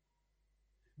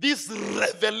 This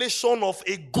revelation of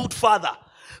a good Father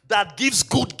that gives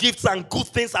good gifts and good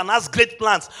things and has great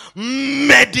plans.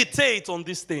 Meditate on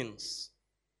these things.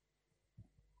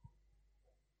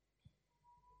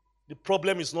 The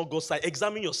problem is not God's side.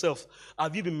 Examine yourself.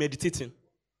 Have you been meditating?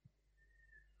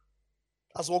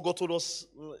 That's what God told us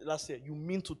last year. You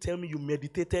mean to tell me you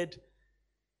meditated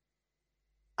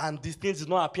and these things did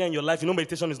not appear in your life? You know,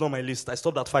 meditation is not my list. I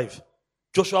stopped at 5.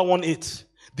 Joshua 1:8.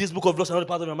 This book of laws is not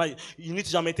part of your mind. You need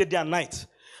to meditate day and night,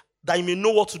 that you may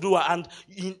know what to do and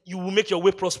you will make your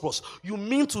way prosperous. You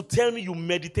mean to tell me you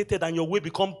meditated and your way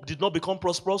did not become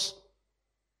prosperous?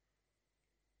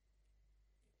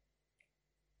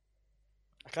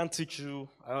 I can't teach you.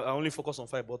 I only focus on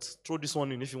 5, but throw this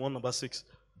one in if you want number 6.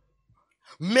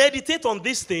 Meditate on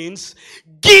these things.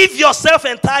 Give yourself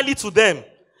entirely to them.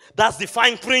 That's the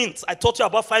fine print. I taught you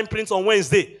about fine print on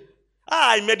Wednesday.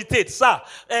 I meditate, sir.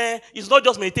 It's not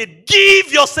just meditate.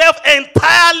 Give yourself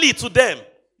entirely to them.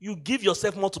 You give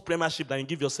yourself more to premiership than you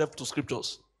give yourself to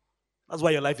scriptures. That's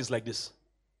why your life is like this.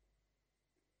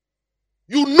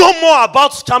 You know more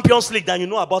about Champions League than you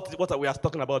know about what we are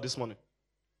talking about this morning.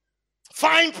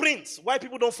 Fine print. Why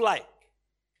people don't fly?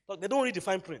 They don't read the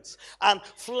fine prints. And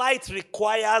flight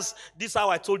requires, this is how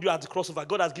I told you at the crossover.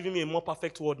 God has given me a more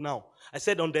perfect word now. I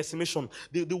said on decimation.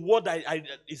 The word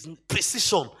is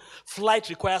precision. Flight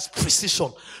requires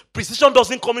precision. Precision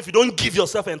doesn't come if you don't give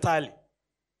yourself entirely.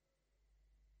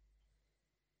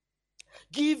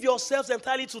 Give yourselves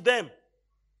entirely to them,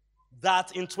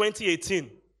 that in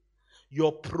 2018,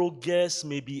 your progress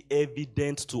may be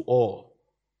evident to all.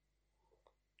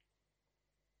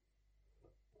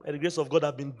 By the grace of God,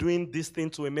 I've been doing this thing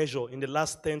to a measure in the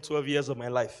last 10, 12 years of my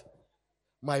life.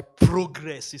 My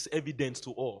progress is evident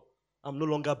to all. I'm no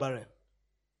longer barren.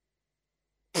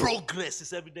 Progress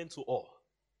is evident to all.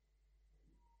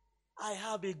 I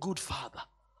have a good Father.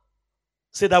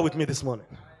 Say that with me this morning.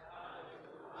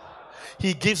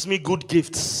 He gives me good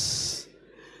gifts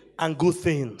and good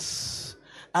things.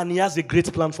 And He has a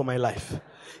great plan for my life.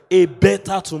 A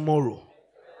better tomorrow.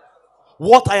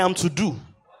 What I am to do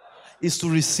is to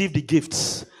receive the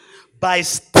gifts by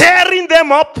stirring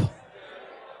them up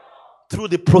through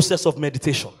the process of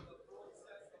meditation.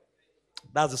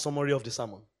 That's the summary of the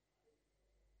sermon.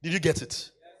 Did you get it?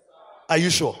 Are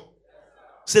you sure?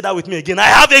 Say that with me again. I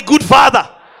have a good Father.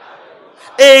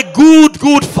 A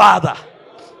good Father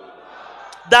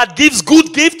that gives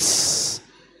good gifts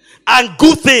and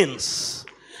good things.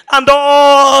 And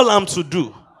all I'm to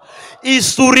do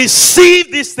is to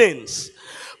receive these things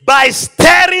by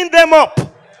stirring them up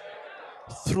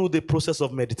through the process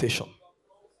of meditation.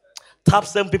 Tap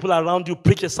 7 people around you,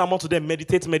 preach a sermon to them,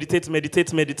 meditate.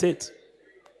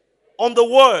 On the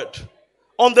word,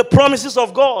 on the promises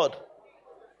of God.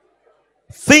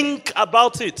 Think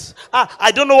about it.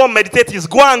 I don't know what meditate is.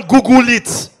 Go and Google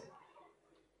it.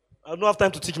 I don't have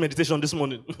time to teach meditation this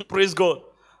morning. Praise God.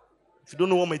 If you don't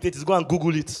know what meditate is, go and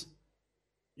Google it.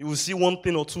 You will see one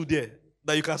thing or two there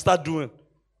that you can start doing.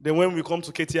 Then when we come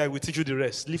to KTI, we teach you the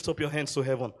rest. Lift up your hands to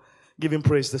heaven. Give Him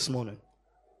praise this morning.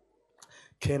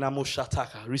 Kenamo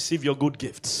Shataka. Receive your good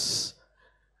gifts.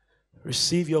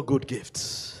 Receive your good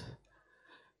gifts.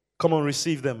 Come on,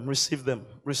 receive them. Receive them.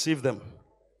 Receive them.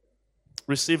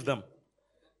 Receive them.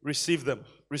 Receive them.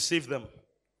 Receive them.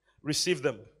 Receive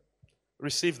them.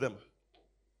 Receive them.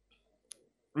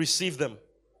 Receive them.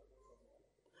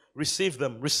 Receive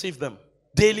them. Receive them.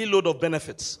 Daily load of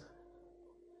benefits.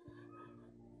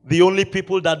 The only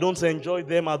people that don't enjoy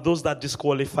them are those that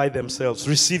disqualify themselves.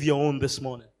 Receive your own this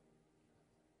morning.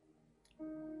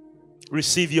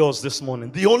 Receive yours this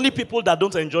morning. The only people that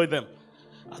don't enjoy them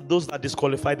are those that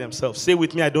disqualify themselves. Say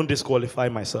with me, I don't disqualify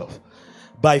myself.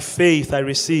 By faith, I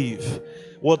receive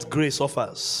what grace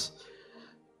offers.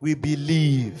 We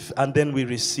believe and then we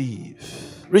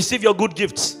receive. Receive your good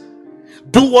gifts.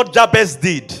 Do what Jabez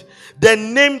did.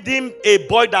 Then named him a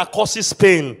boy that causes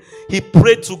pain. He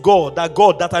prayed to God,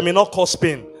 that I may not cause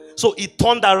pain. So he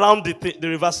turned around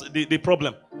the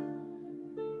problem.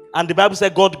 And the Bible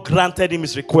said God granted him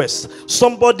his request.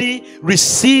 Somebody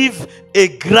receive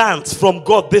a grant from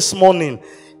God this morning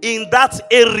in that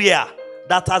area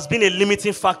that has been a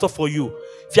limiting factor for you.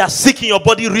 If you are sick in your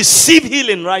body, receive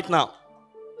healing right now.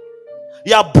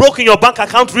 You are broke in your bank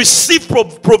account, receive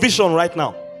provision right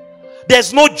now.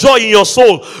 There's no joy in your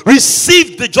soul.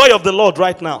 Receive the joy of the Lord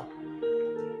right now.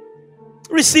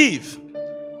 Receive.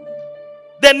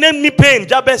 They named me pain.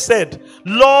 Jabez said,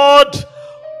 Lord,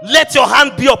 let your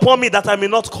hand be upon me that I may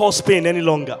not cause pain any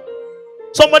longer.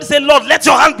 Somebody say, Lord, let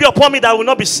your hand be upon me that I will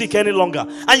not be sick any longer.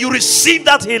 And you receive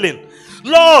that healing.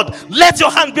 Lord, let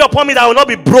your hand be upon me that I will not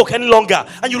be broke any longer.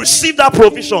 And you receive that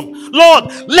provision.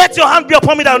 Lord, let your hand be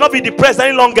upon me that I will not be depressed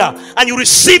any longer. And you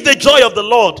receive the joy of the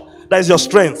Lord that is your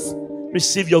strength.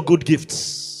 Receive your good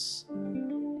gifts.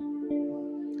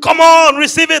 Come on,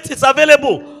 receive it. It's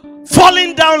available.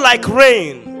 Falling down like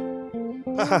rain.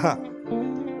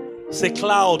 It's a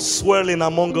cloud swirling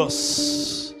among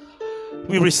us.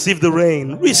 We receive the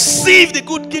rain. Receive the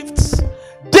good gifts.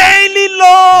 Daily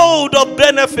load of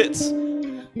benefits.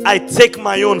 I take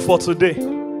my own for today.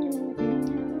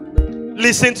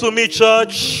 Listen to me,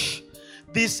 church.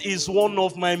 This is one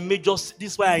of my major. This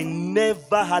is why I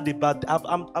never had a bad.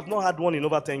 I've not had one in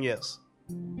over 10 years.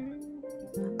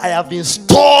 I have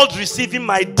installed receiving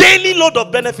my daily load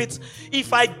of benefits.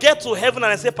 If I get to heaven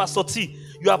and I say, Pastor T,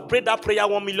 you have prayed that prayer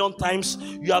 1 million times,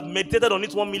 you have meditated on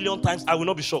it 1 million times, I will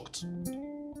not be shocked.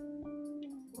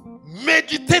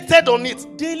 Meditated on it,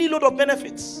 daily load of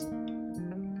benefits.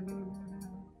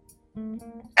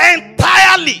 And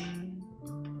clearly.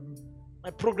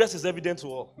 My progress is evident to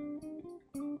all.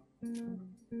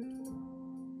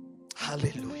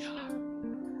 Hallelujah.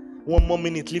 One more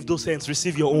minute, leave those hands,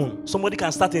 receive your own. Somebody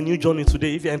can start a new journey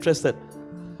today if you're interested.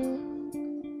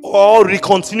 Or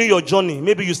continue your journey.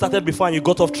 Maybe you started before and you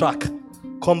got off track.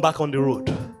 Come back on the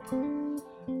road.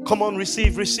 Come on,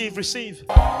 receive, receive, receive.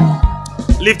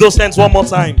 Lift those hands one more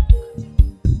time.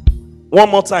 One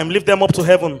more time. Lift them up to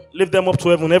heaven. Lift them up to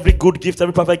heaven. Every good gift,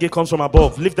 every perfect gift comes from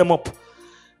above. Lift them up.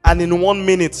 And in 1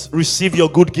 minute, receive your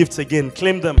good gifts again.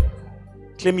 Claim them.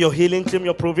 Claim your healing. Claim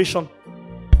your provision.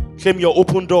 Claim your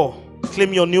open door.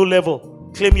 Claim your new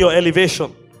level. Claim your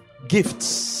elevation.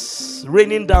 Gifts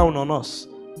raining down on us.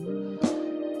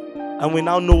 And we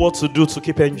now know what to do to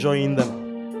keep enjoying them.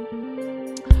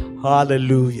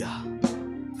 Hallelujah.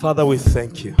 Father, we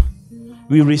thank you.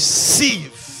 We receive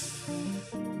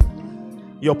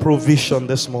your provision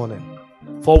this morning.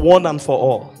 For one and for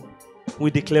all.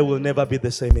 We declare we'll never be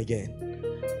the same again.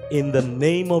 In the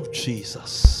name of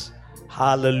Jesus.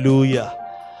 Hallelujah.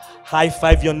 High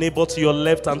five your neighbor to your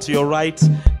left and to your right.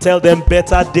 Tell them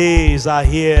better days are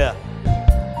here.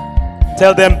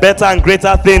 Tell them better and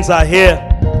greater things are here.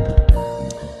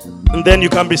 And then you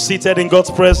can be seated in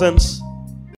God's presence.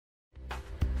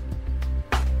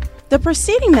 The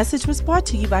preceding message was brought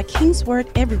to you by Kingsword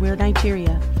Everywhere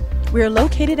Nigeria. We are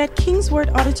located at Kingsword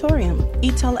Auditorium,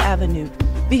 Etel Avenue,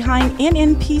 behind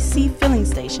NNPC Filling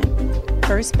Station,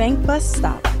 First Bank Bus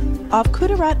Stop, off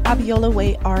Kudirat Abiola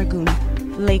Way, Argun,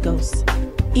 Lagos.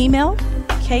 Email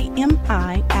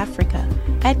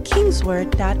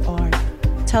kmiafrica@kingsword.org.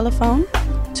 Telephone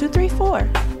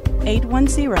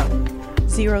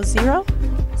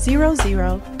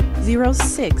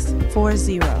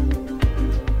 234-810-00000640.